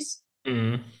cities.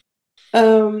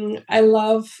 I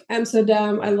love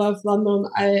Amsterdam. I love London.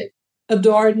 I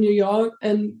adore New York.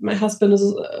 And my husband is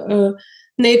a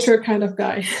nature kind of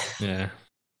guy. Yeah.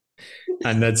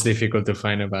 And that's difficult to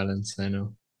find a balance, I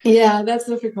know. Yeah, that's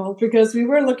difficult because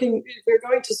we're going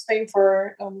to Spain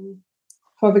for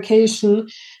vacation,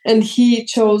 and he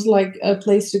chose like a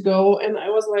place to go, and I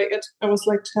was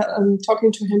like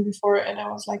talking to him before, and I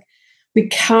was like, we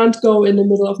can't go in the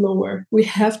middle of nowhere. We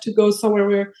have to go somewhere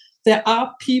where there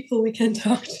are people we can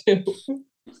talk to.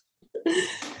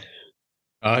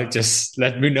 Just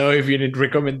let me know if you need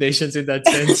recommendations in that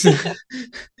sense.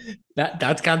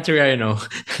 that country I know,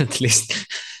 at least.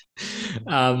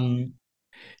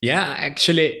 Yeah,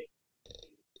 actually,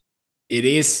 it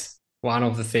is one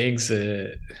of the things.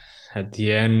 At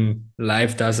the end,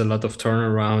 life does a lot of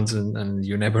turnarounds, and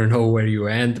you never know where you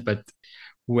end. But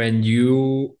when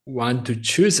you want to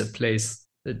choose a place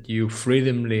that you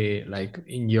freedomly, like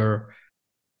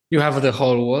you have the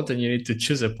whole world and you need to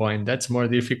choose a point, that's more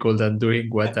difficult than doing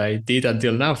what I did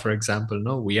until now, for example.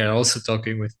 No, we are also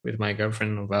talking with my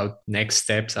girlfriend about next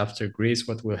steps after Greece,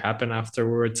 what will happen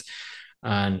afterwards.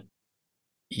 And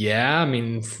yeah, I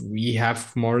mean, we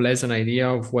have more or less an idea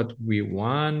of what we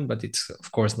want, but it's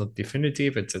of course not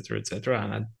definitive, etc.,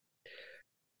 etc.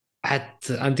 And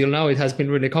until now, it has been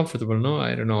really comfortable. No,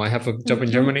 I don't know. I have a job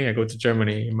in Germany. I go to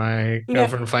Germany. My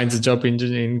girlfriend finds a job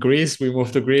in Greece. We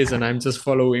move to Greece, and I'm just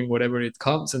following whatever it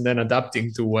comes and then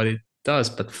adapting to what it does.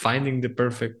 But finding the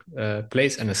perfect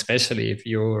place, and especially if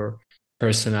your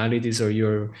personalities or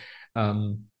your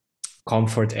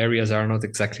comfort areas are not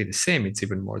exactly the same, it's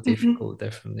even more difficult,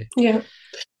 definitely. Yeah,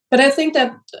 but I think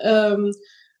that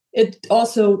it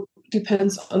also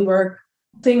depends on work.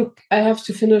 I think I have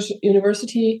to finish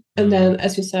university and then,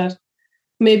 as you said,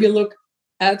 maybe look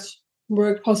at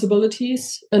work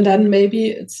possibilities, and then maybe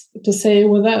it's the same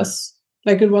with us,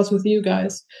 like it was with you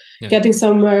guys, getting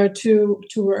somewhere to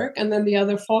work, and then the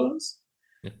other follows,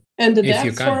 and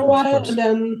adapt for a while, and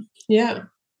then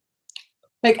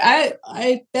like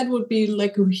I that would be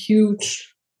like a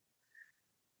huge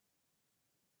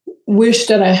wish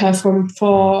that I have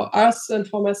for us and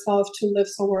for myself to live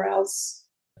somewhere else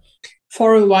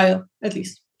for a while, at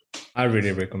least. I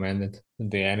really recommend it. In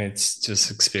the end, it's just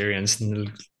experience,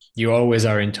 and you always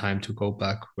are in time to go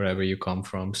back wherever you come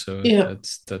from. So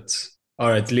that's,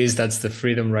 or at least that's the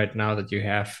freedom right now that you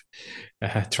have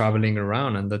traveling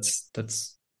around, and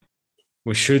that's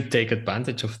we should take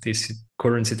advantage of this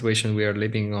current situation we are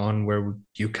living on, where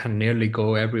you can nearly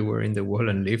go everywhere in the world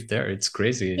and live there. It's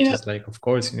crazy. It's just like, of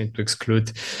course, you need to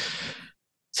exclude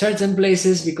certain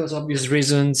places because obvious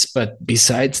reasons, but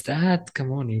besides that,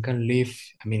 come on, you can live.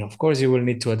 I mean, of course, you will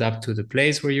need to adapt to the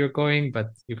place where you're going, but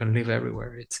you can live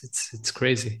everywhere. It's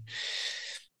crazy.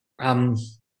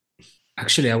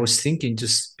 Actually, I was thinking,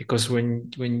 just because when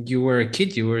you were a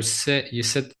kid, you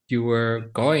said you were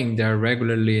going there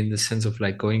regularly, in the sense of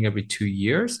like going every 2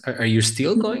 years. Are you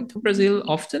still going to Brazil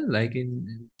often? Like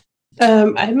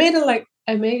I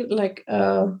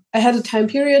had a time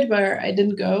period where I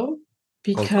didn't go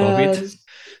because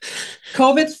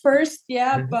COVID first,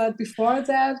 but before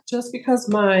that, just because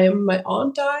my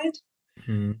aunt died,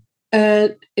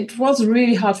 and it was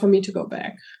really hard for me to go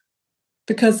back,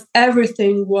 because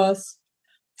everything was,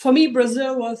 for me,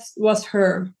 Brazil was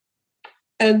her,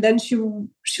 and then she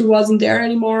wasn't there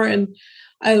anymore, and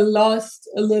I lost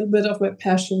a little bit of my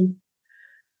passion.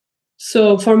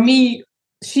 So for me,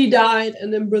 she died,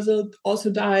 and then Brazil also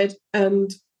died,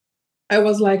 and I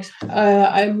was like,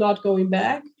 I'm not going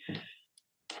back.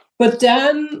 But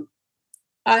then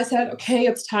I said, okay,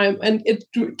 it's time, and it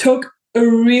took a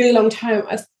really long time.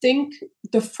 I think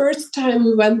the first time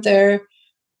we went there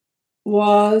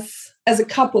was as a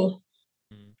couple,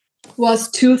 was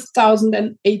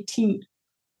 2018.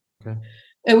 Okay.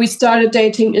 And we started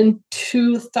dating in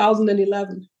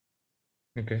 2011.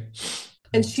 Okay.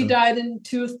 And she died in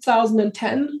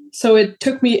 2010. So it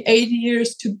took me 8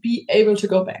 years to be able to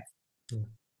go back.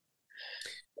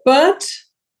 But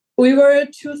we were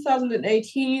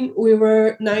 2018, we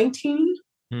were 19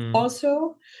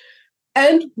 also.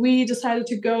 And we decided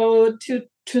to go to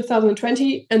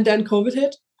 2020, and then COVID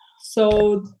hit.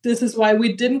 So this is why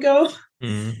we didn't go.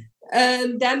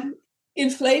 And then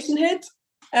inflation hit,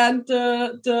 and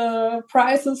the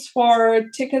prices for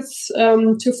tickets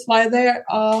to fly there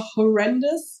are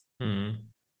horrendous. But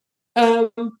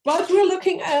we're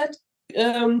looking at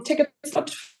tickets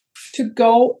to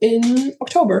go in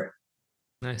October.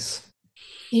 Nice.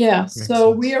 Yeah,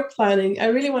 so we are planning. I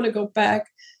really want to go back.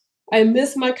 I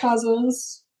miss my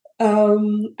cousins.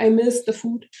 I miss the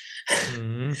food.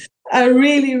 I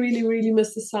really, really, really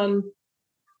miss the sun.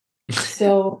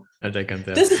 So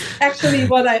this is actually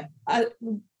what I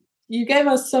you gave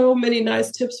us so many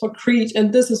nice tips for Crete,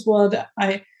 and this is what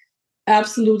I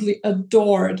absolutely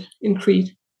adored in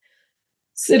Crete.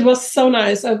 It was so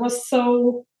nice. I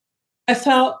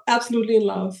felt absolutely in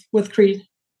love with Crete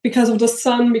because of the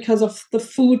sun, because of the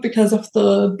food, because of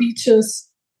the beaches.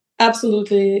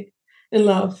 Absolutely in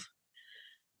love.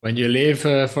 When you live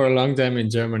for a long time in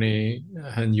Germany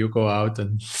and you go out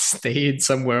and stay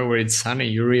somewhere where it's sunny,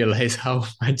 you realize how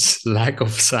much lack of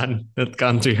sun that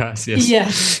country has. Yes,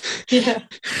 Yeah, yeah.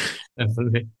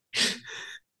 definitely.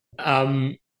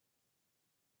 Um,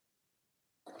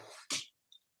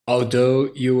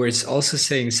 Although you were also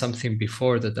saying something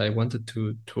before that I wanted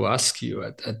to ask you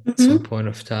at some Hmm. point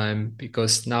of time,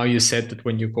 because now you said that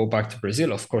when you go back to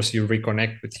Brazil, of course, you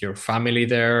reconnect with your family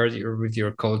there, with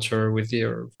your culture, with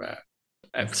your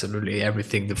absolutely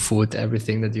everything, the food,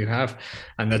 everything that you have.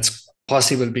 And that's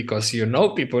possible because you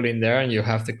know people in there and you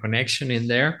have the connection in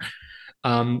there.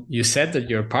 You said that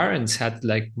your parents had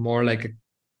like more like a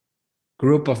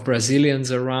group of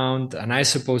Brazilians around, and I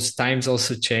suppose times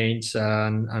also change,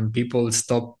 and people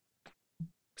stop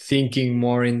thinking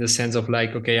more in the sense of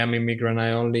like, okay, I'm immigrant,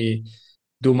 I only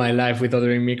do my life with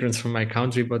other immigrants from my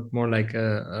country, but more like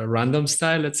a random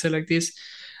style, let's say like this.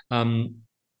 Um,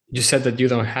 you said that you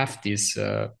don't have this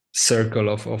circle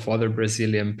of other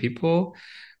Brazilian people,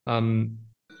 um,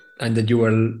 and that you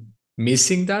were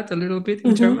missing that a little bit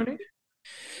in Hmm. Germany.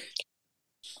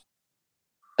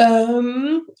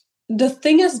 Um, the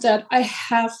thing is that I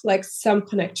have like some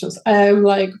connections. I'm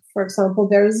like, for example,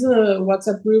 there's a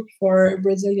WhatsApp group for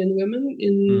Brazilian women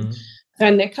in Mm.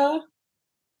 Rhein-Neckar,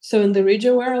 so in the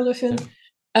region where I live in.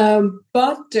 Yeah.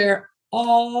 But they're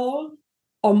all,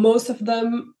 or most of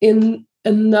them, in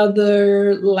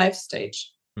another life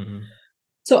stage. Mm-hmm.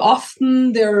 So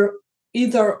often they're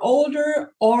either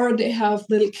older or they have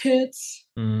little kids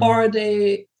Mm. or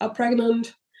they are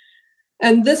pregnant.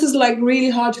 And this is like really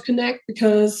hard to connect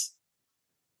because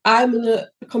I'm in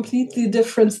a completely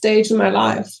different stage in my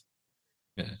life.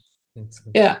 Yeah.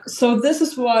 Yeah. So this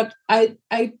is what I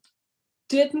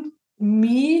didn't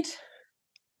meet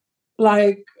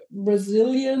like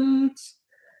Brazilians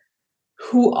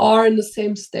who are in the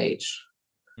same stage.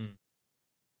 Mm.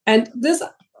 And this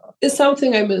is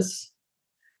something I miss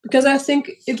because I think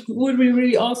it would be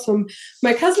really awesome.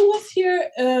 My cousin was here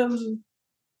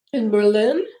in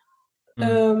Berlin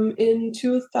Mm. in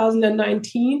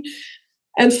 2019.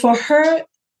 And for her,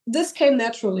 this came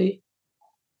naturally.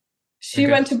 She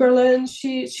Okay. went to Berlin.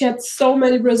 She had so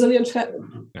many Brazilian friends.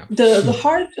 Yeah. The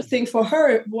hard thing for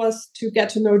her was to get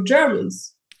to know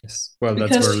Germans Yes. Well, that's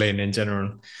because Berlin in general.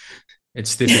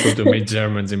 It's difficult to meet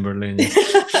Germans in Berlin.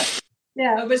 Yes.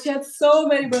 yeah, but she had so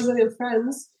many Brazilian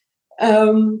friends.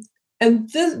 And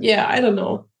this, yeah, I don't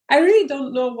know. I really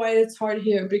don't know why it's hard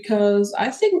here because I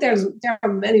think there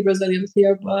are many Brazilians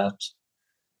here, but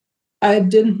I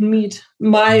didn't meet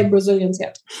my Brazilians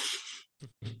yet.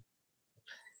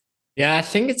 Yeah, I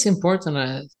think it's important.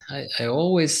 I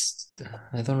always,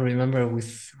 I don't remember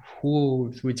with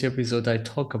which episode I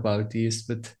talk about this,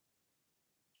 but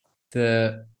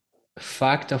the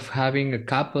fact of having a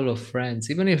couple of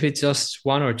friends, even if it's just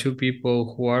one or two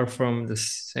people who are from the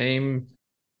same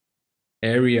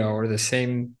area or the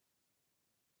same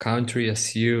country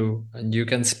as you, and you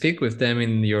can speak with them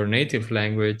in your native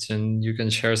language, and you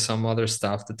can share some other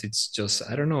stuff that it's just,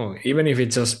 I don't know, even if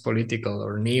it's just political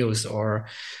or news or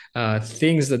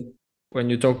things that when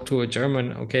you talk to a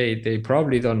German, okay, they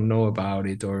probably don't know about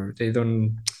it or they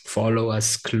don't follow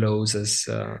as close as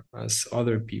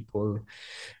other people.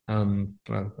 Well,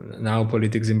 now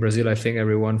politics in Brazil, I think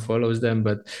everyone follows them,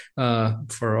 but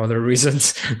for other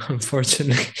reasons,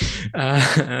 unfortunately.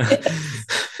 Yes.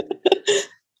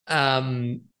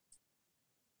 Um,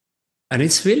 and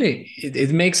it's really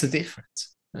it makes a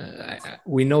difference.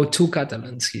 We know two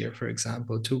Catalans here, for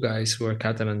example, two guys who are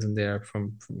Catalans and they are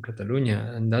from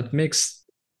Catalonia, and that makes,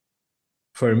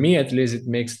 for me at least, it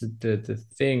makes the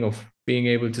thing of being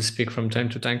able to speak from time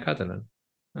to time Catalan,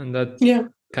 and that Yeah.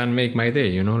 can make my day.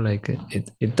 You know, like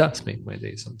it does make my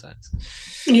day sometimes.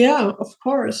 Yeah, of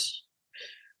course.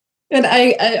 And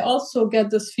I also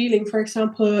get this feeling, for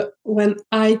example, when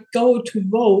I go to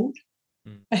vote,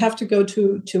 I have to go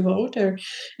to vote. Or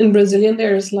in Brazilian,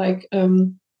 there's like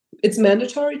it's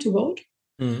mandatory to vote.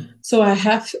 Mm. So I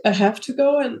have to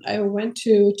go, and I went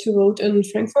to vote in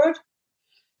Frankfurt,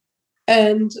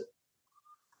 and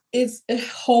it's a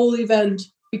whole event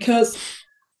because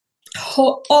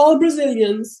all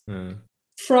Brazilians Mm.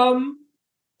 from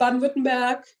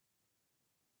Baden-Württemberg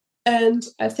and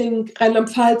I think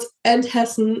Rheinland-Pfalz and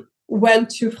Hessen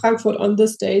went to Frankfurt on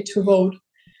this day to vote.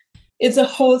 It's a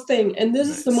whole thing, and this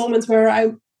is the Nice. moments where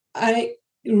I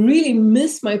really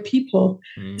miss my people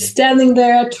Mm. standing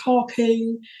there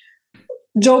talking,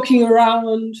 joking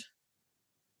around,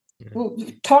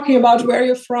 talking about where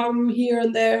you're from here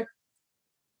and there.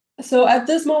 So at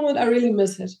this moment, I really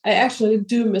miss it. I actually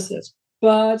do miss it,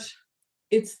 but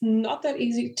it's not that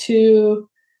easy to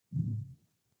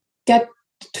get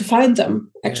to find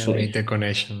them, actually. Make the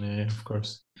connection, of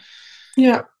course.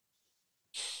 Yeah.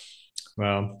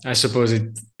 Well, I suppose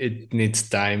it needs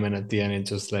time, and at the end, it's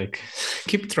just like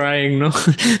keep trying, no?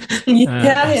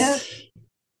 Yeah.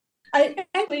 I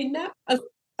actually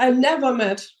I never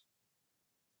met.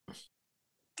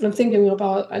 I'm thinking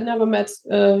about. I never met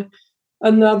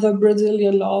another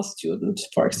Brazilian law student,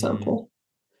 for example,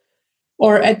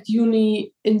 or at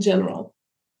uni in general.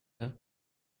 Yeah.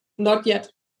 Not yet.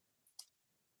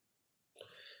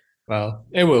 Well,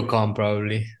 it will come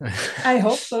probably. I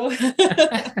hope so.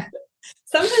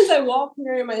 Sometimes I walk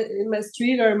here in my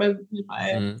street or in my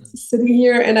city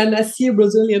here, and then I see a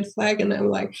Brazilian flag, and I'm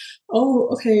like, oh,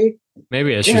 okay.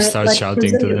 Maybe I should start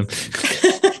shouting Brazilians to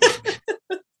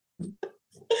them.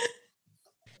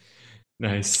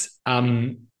 Nice.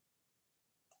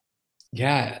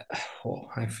 Yeah,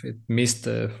 I've missed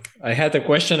I had a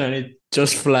question and it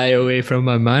just fly away from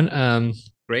my mind.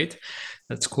 Great,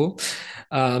 that's cool.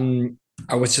 I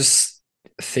was just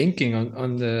thinking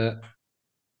on the.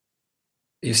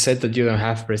 You said that you don't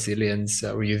have Brazilians,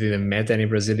 or you didn't met any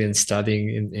Brazilians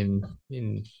studying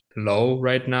in law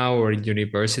right now or in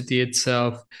university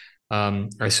itself.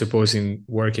 I suppose in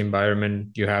work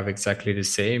environment you have exactly the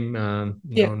same.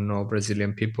 No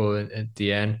Brazilian people at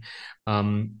the end.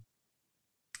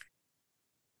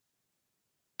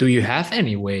 Do you have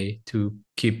any way to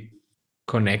keep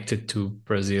connected to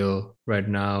Brazil right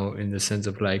now, in the sense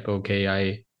of like,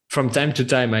 okay, from time to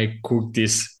time I cook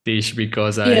this dish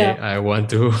because I want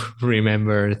to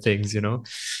remember things,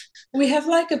 We have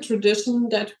like a tradition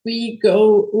that we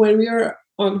go when we are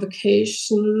on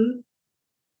vacation.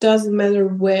 Doesn't matter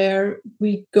where,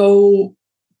 we go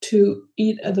to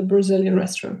eat at the Brazilian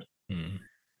restaurant.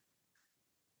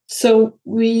 So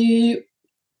we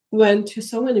went to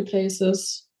so many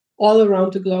places all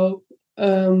around the globe.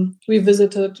 We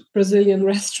visited Brazilian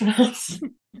restaurants.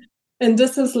 And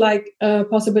this is like a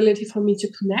possibility for me to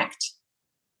connect.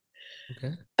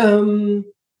 Okay.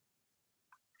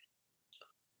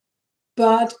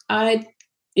 But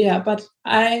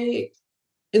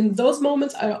in those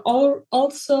moments, I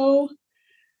also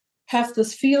have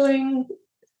this feeling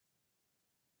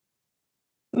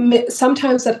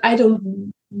sometimes that I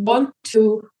don't want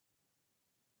to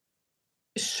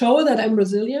show that I'm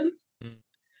Brazilian.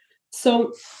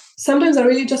 So sometimes I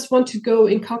really just want to go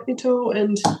incognito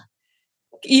and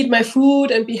eat my food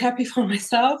and be happy for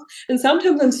myself. And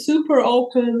sometimes I'm super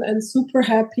open and super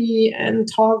happy and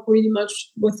talk really much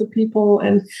with the people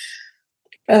and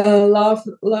love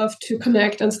to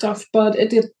connect and stuff. But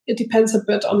it depends a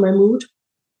bit on my mood.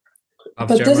 But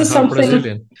German, this is something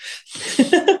Brazilian.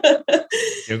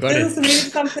 You got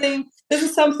it. This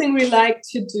is something we like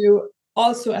to do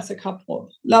also as a couple.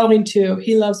 Laurin too.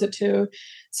 He loves it too.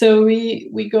 So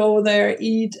we go there,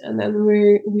 eat, and then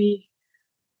we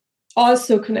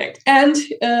also connect. And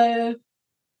I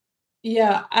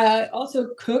also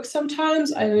cook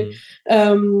sometimes. I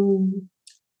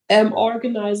am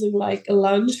organizing like a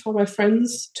lunch for my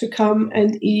friends to come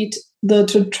and eat the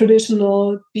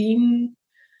traditional bean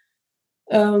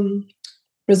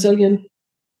Brazilian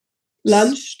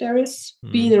lunch. There is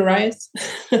bean and rice.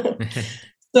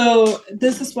 So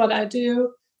this is what I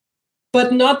do,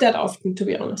 but not that often, to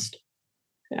be honest.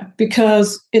 Yeah,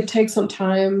 because it takes some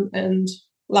time and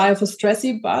life is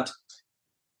stressy. But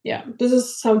yeah, this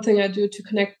is something I do to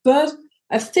connect. But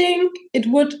I think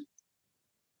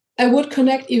I would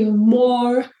connect even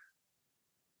more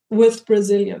with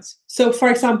Brazilians. So, for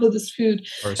example, this food.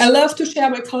 I love to share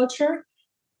my culture,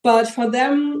 but for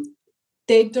them,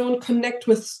 they don't connect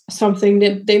with something.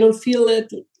 They don't feel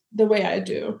it the way I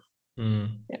do.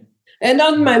 Yeah. And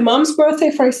on my mom's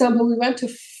birthday, for example, we went to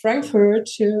Frankfurt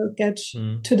to get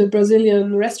to the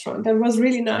Brazilian restaurant. That was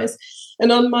really nice.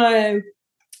 And on my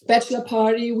bachelor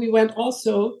party, we went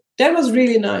also. That was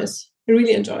really nice. I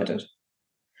really enjoyed it.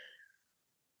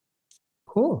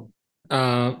 Cool.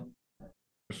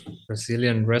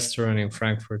 Brazilian restaurant in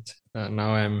Frankfurt.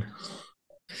 Now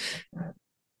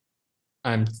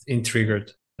I'm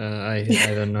intrigued. I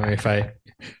don't know if I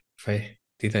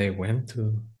went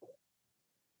to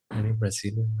any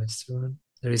Brazilian restaurant.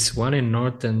 There is one in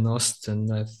North and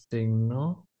Austin, I think.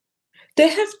 No, they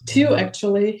have two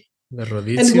actually. The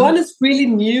Rodizio. And one is really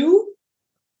new,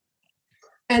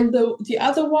 and the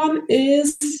other one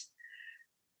is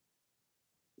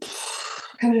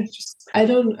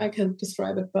I can't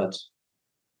describe it, but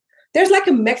there's like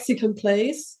a Mexican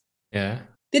place. Yeah.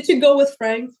 Did you go with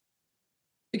Frank?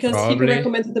 Because Probably. He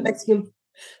recommended the Mexican.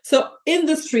 So in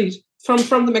the street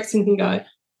from the Mexican guy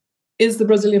is the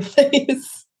Brazilian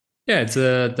place. Yeah, it's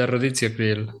the Rodizio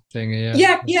grill thing.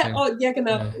 Yeah. Yeah. Oh, yeah,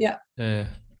 genau. Yeah.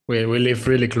 we live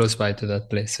really close by to that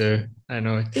place, so I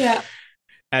know it. Yeah.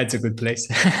 It's a good place.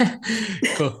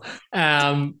 Cool.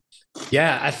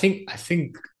 Yeah, I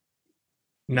think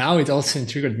now it also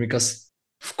intrigued me because,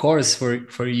 of course,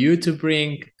 for you to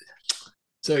bring,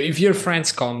 so if your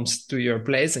friends comes to your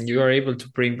place and you are able to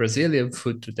bring Brazilian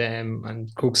food to them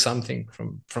and cook something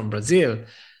from Brazil,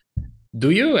 do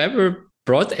you ever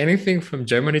brought anything from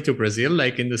Germany to Brazil?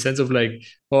 Like in the sense of like,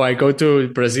 oh, I go to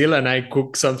Brazil and I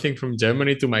cook something from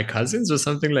Germany to my cousins or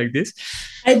something like this?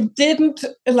 I didn't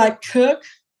like cook,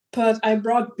 but I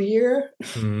brought beer.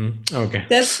 Okay.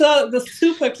 That's the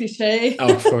super cliche.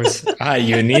 Of course.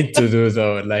 You need to do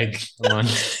though. Like, come on.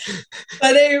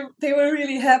 But they were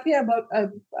really happy about.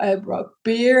 I brought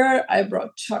beer. I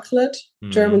brought chocolate,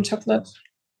 German chocolate.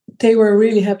 They were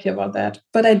really happy about that.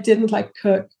 But I didn't like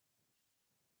cook.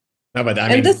 No, but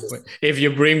I mean, if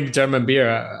you bring German beer,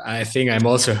 I think I'm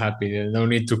also happy. There's no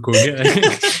need to cook.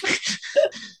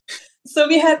 So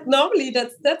we had normally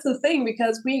that's the thing,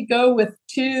 because we go with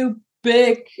two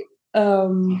big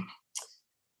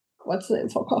what's the name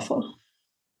for koffer?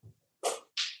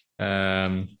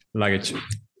 Luggage.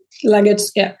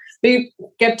 Yeah. We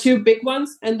get two big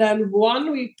ones, and then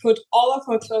one we put all of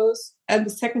our clothes, and the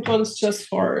second one's just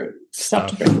for stuff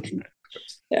to bring.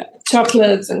 Yeah,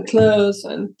 chocolates and clothes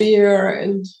and beer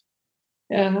and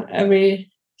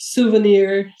every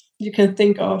souvenir you can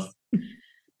think of.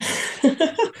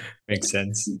 Makes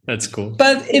sense. That's cool.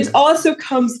 But it also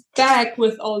comes back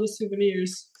with all the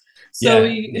souvenirs. So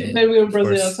when we're in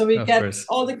Brazil, so we get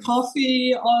all the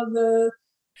coffee, all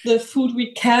the food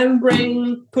we can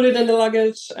bring, put it in the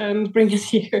luggage and bring it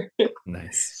here.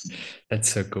 Nice. That's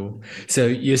so cool. So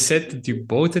you said that you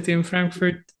bought it in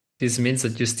Frankfurt. This means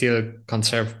that you still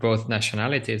conserve both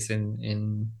nationalities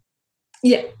in...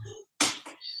 Yeah.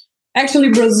 Actually,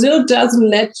 Brazil doesn't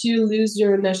let you lose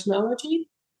your nationality.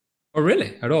 Oh,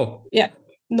 really? At all? Yeah.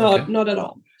 No, not at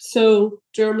all. So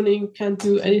Germany can't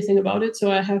do anything about it.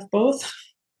 So I have both.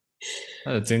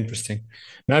 Oh, that's interesting.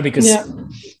 No, because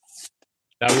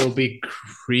that will be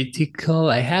critical.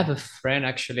 I have a friend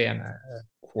actually, and a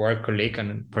work colleague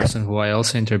and a person who I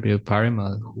also interviewed,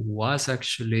 Parimal, who was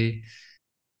actually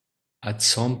at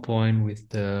some point with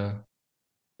the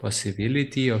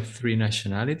possibility of 3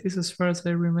 nationalities, as far as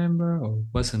I remember, or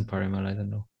wasn't Parimal? I don't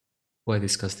know. I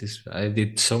discussed this. I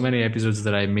did so many episodes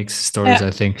that I mix stories,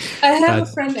 I think. I have a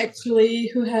friend actually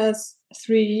who has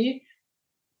 3,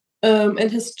 and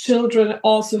his children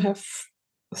also have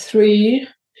 3.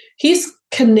 He's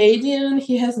Canadian.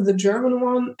 He has the German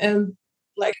one and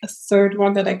like a third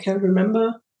one that I can't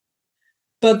remember.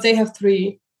 But they have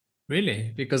 3.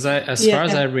 Really? Because as far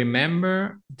as I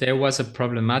remember, there was a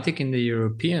problematic in the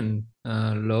European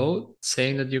law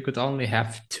saying that you could only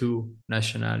have 2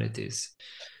 nationalities.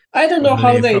 I don't know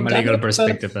how they from a legal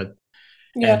perspective, but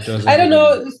I don't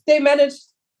know. They managed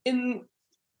in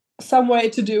some way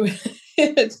to do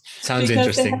it. Sounds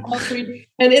interesting.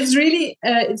 And it's really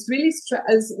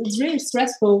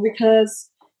stressful, because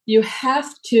you have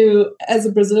to, as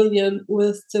a Brazilian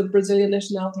with the Brazilian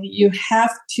nationality, you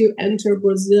have to enter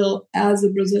Brazil as a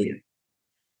Brazilian.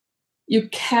 You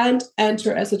can't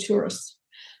enter as a tourist.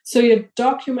 So your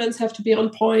documents have to be on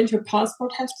point. Your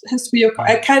passport has to be.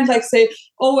 I can't like say,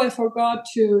 oh, I forgot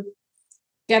to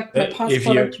get my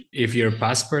passport. If your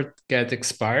passport get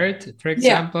expired, for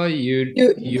example, you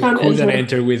couldn't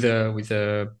enter with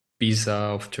a visa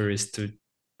of tourist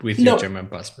with your German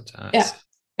passport.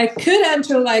 I could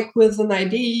enter like with an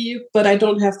ID, but I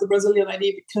don't have the Brazilian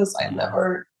ID because I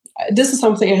never. This is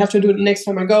something I have to do the next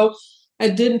time I go. I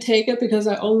didn't take it because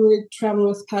I only travel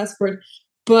with passport.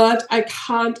 But I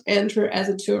can't enter as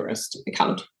a tourist. I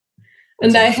can't.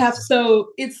 And I have, so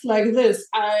it's like this.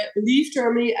 I leave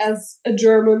Germany as a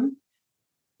German,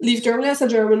 enter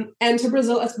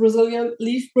Brazil as Brazilian,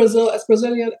 leave Brazil as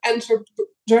Brazilian, enter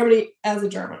Germany as a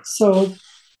German. So.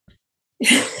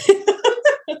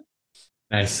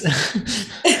 Nice.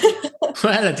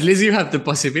 Well, at least you have the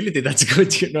possibility. That's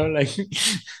good, like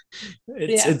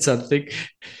it's something.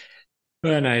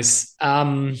 Very nice.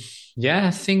 Yeah,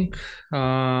 I think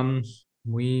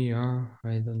we are.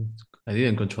 I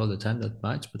didn't control the time that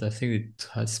much, but I think it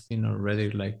has been already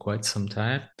like quite some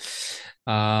time.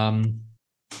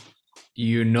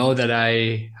 You know that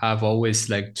I have always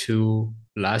like 2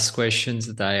 last questions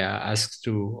that I ask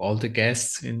to all the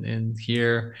guests in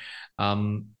here.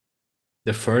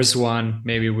 The first one,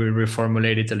 maybe we'll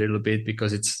reformulate it a little bit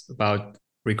because it's about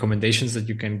recommendations that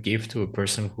you can give to a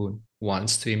person who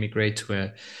wants to immigrate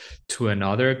to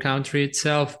another country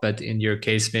itself. But in your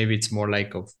case, maybe it's more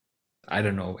like of I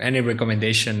don't know, any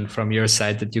recommendation from your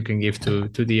side that you can give to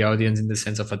the audience in the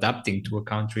sense of adapting to a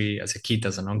country as a kid,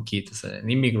 as a non-kid, as an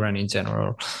immigrant in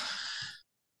general?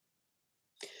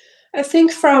 I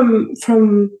think from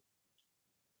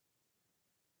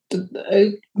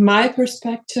my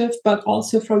perspective, but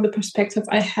also from the perspective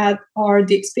I had, or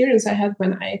the experience I had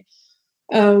when I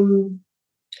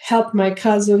helped my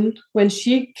cousin when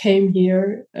she came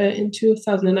here in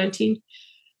 2019,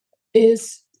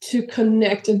 is to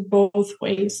connect in both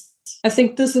ways. I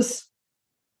think this is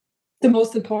the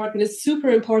most important. It's super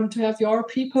important to have your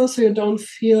people so you don't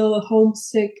feel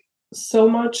homesick so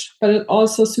much, but it's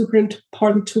also super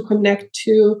important to connect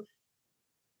to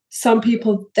some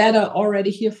people that are already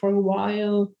here for a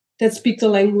while, that speak the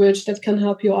language, that can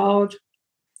help you out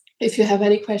if you have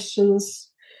any questions.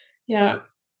 Yeah.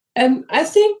 And I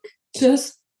think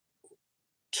just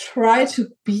try to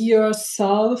be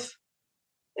yourself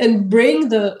and bring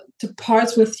the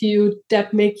parts with you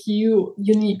that make you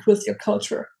unique with your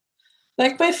culture.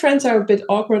 Like, my friends are a bit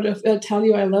awkward if I tell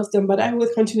you I love them, but I will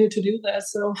continue to do that.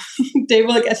 So they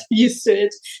will get used to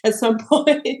it at some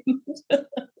point.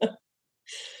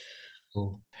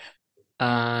 Cool.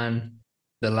 And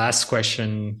the last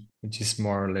question, which is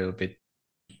more a little bit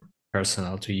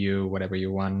personal to you, whatever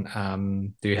you want.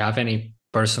 Do you have any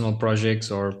personal projects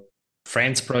or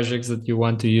friends projects that you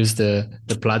want to use the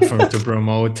platform to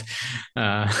promote?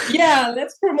 Yeah,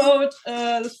 let's promote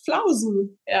Flausen.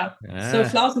 Yeah. So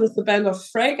Flausen is the band of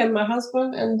Frank and my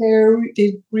husband, and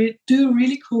they do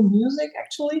really cool music,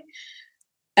 actually.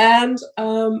 And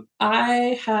I'm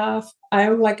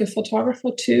like a photographer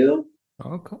too.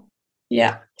 Oh, cool.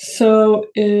 Yeah. So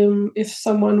if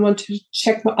someone wants to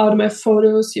check out my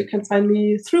photos, you can find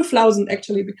me through Flausen,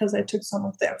 actually, because I took some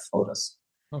of their photos.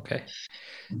 Okay.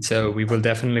 So we will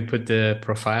definitely put the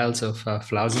profiles of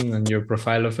Flausen on your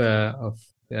profile of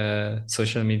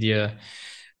social media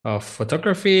of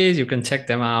photography. You can check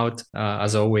them out.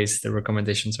 As always, the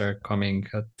recommendations are coming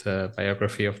at the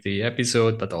biography of the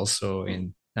episode, but also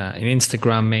in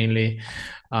Instagram mainly.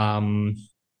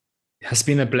 It has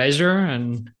been a pleasure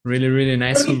and really, really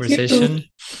nice conversation.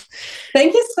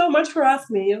 Thank you so much for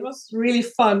asking me. It was really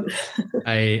fun.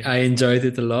 I enjoyed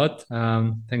it a lot.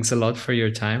 Thanks a lot for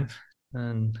your time,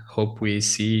 and hope we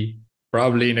see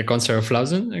probably in a concert of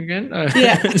Flausen again.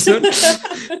 Yeah. Soon.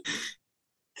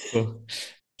 Cool.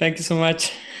 Thank you so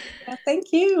much.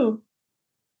 Thank you.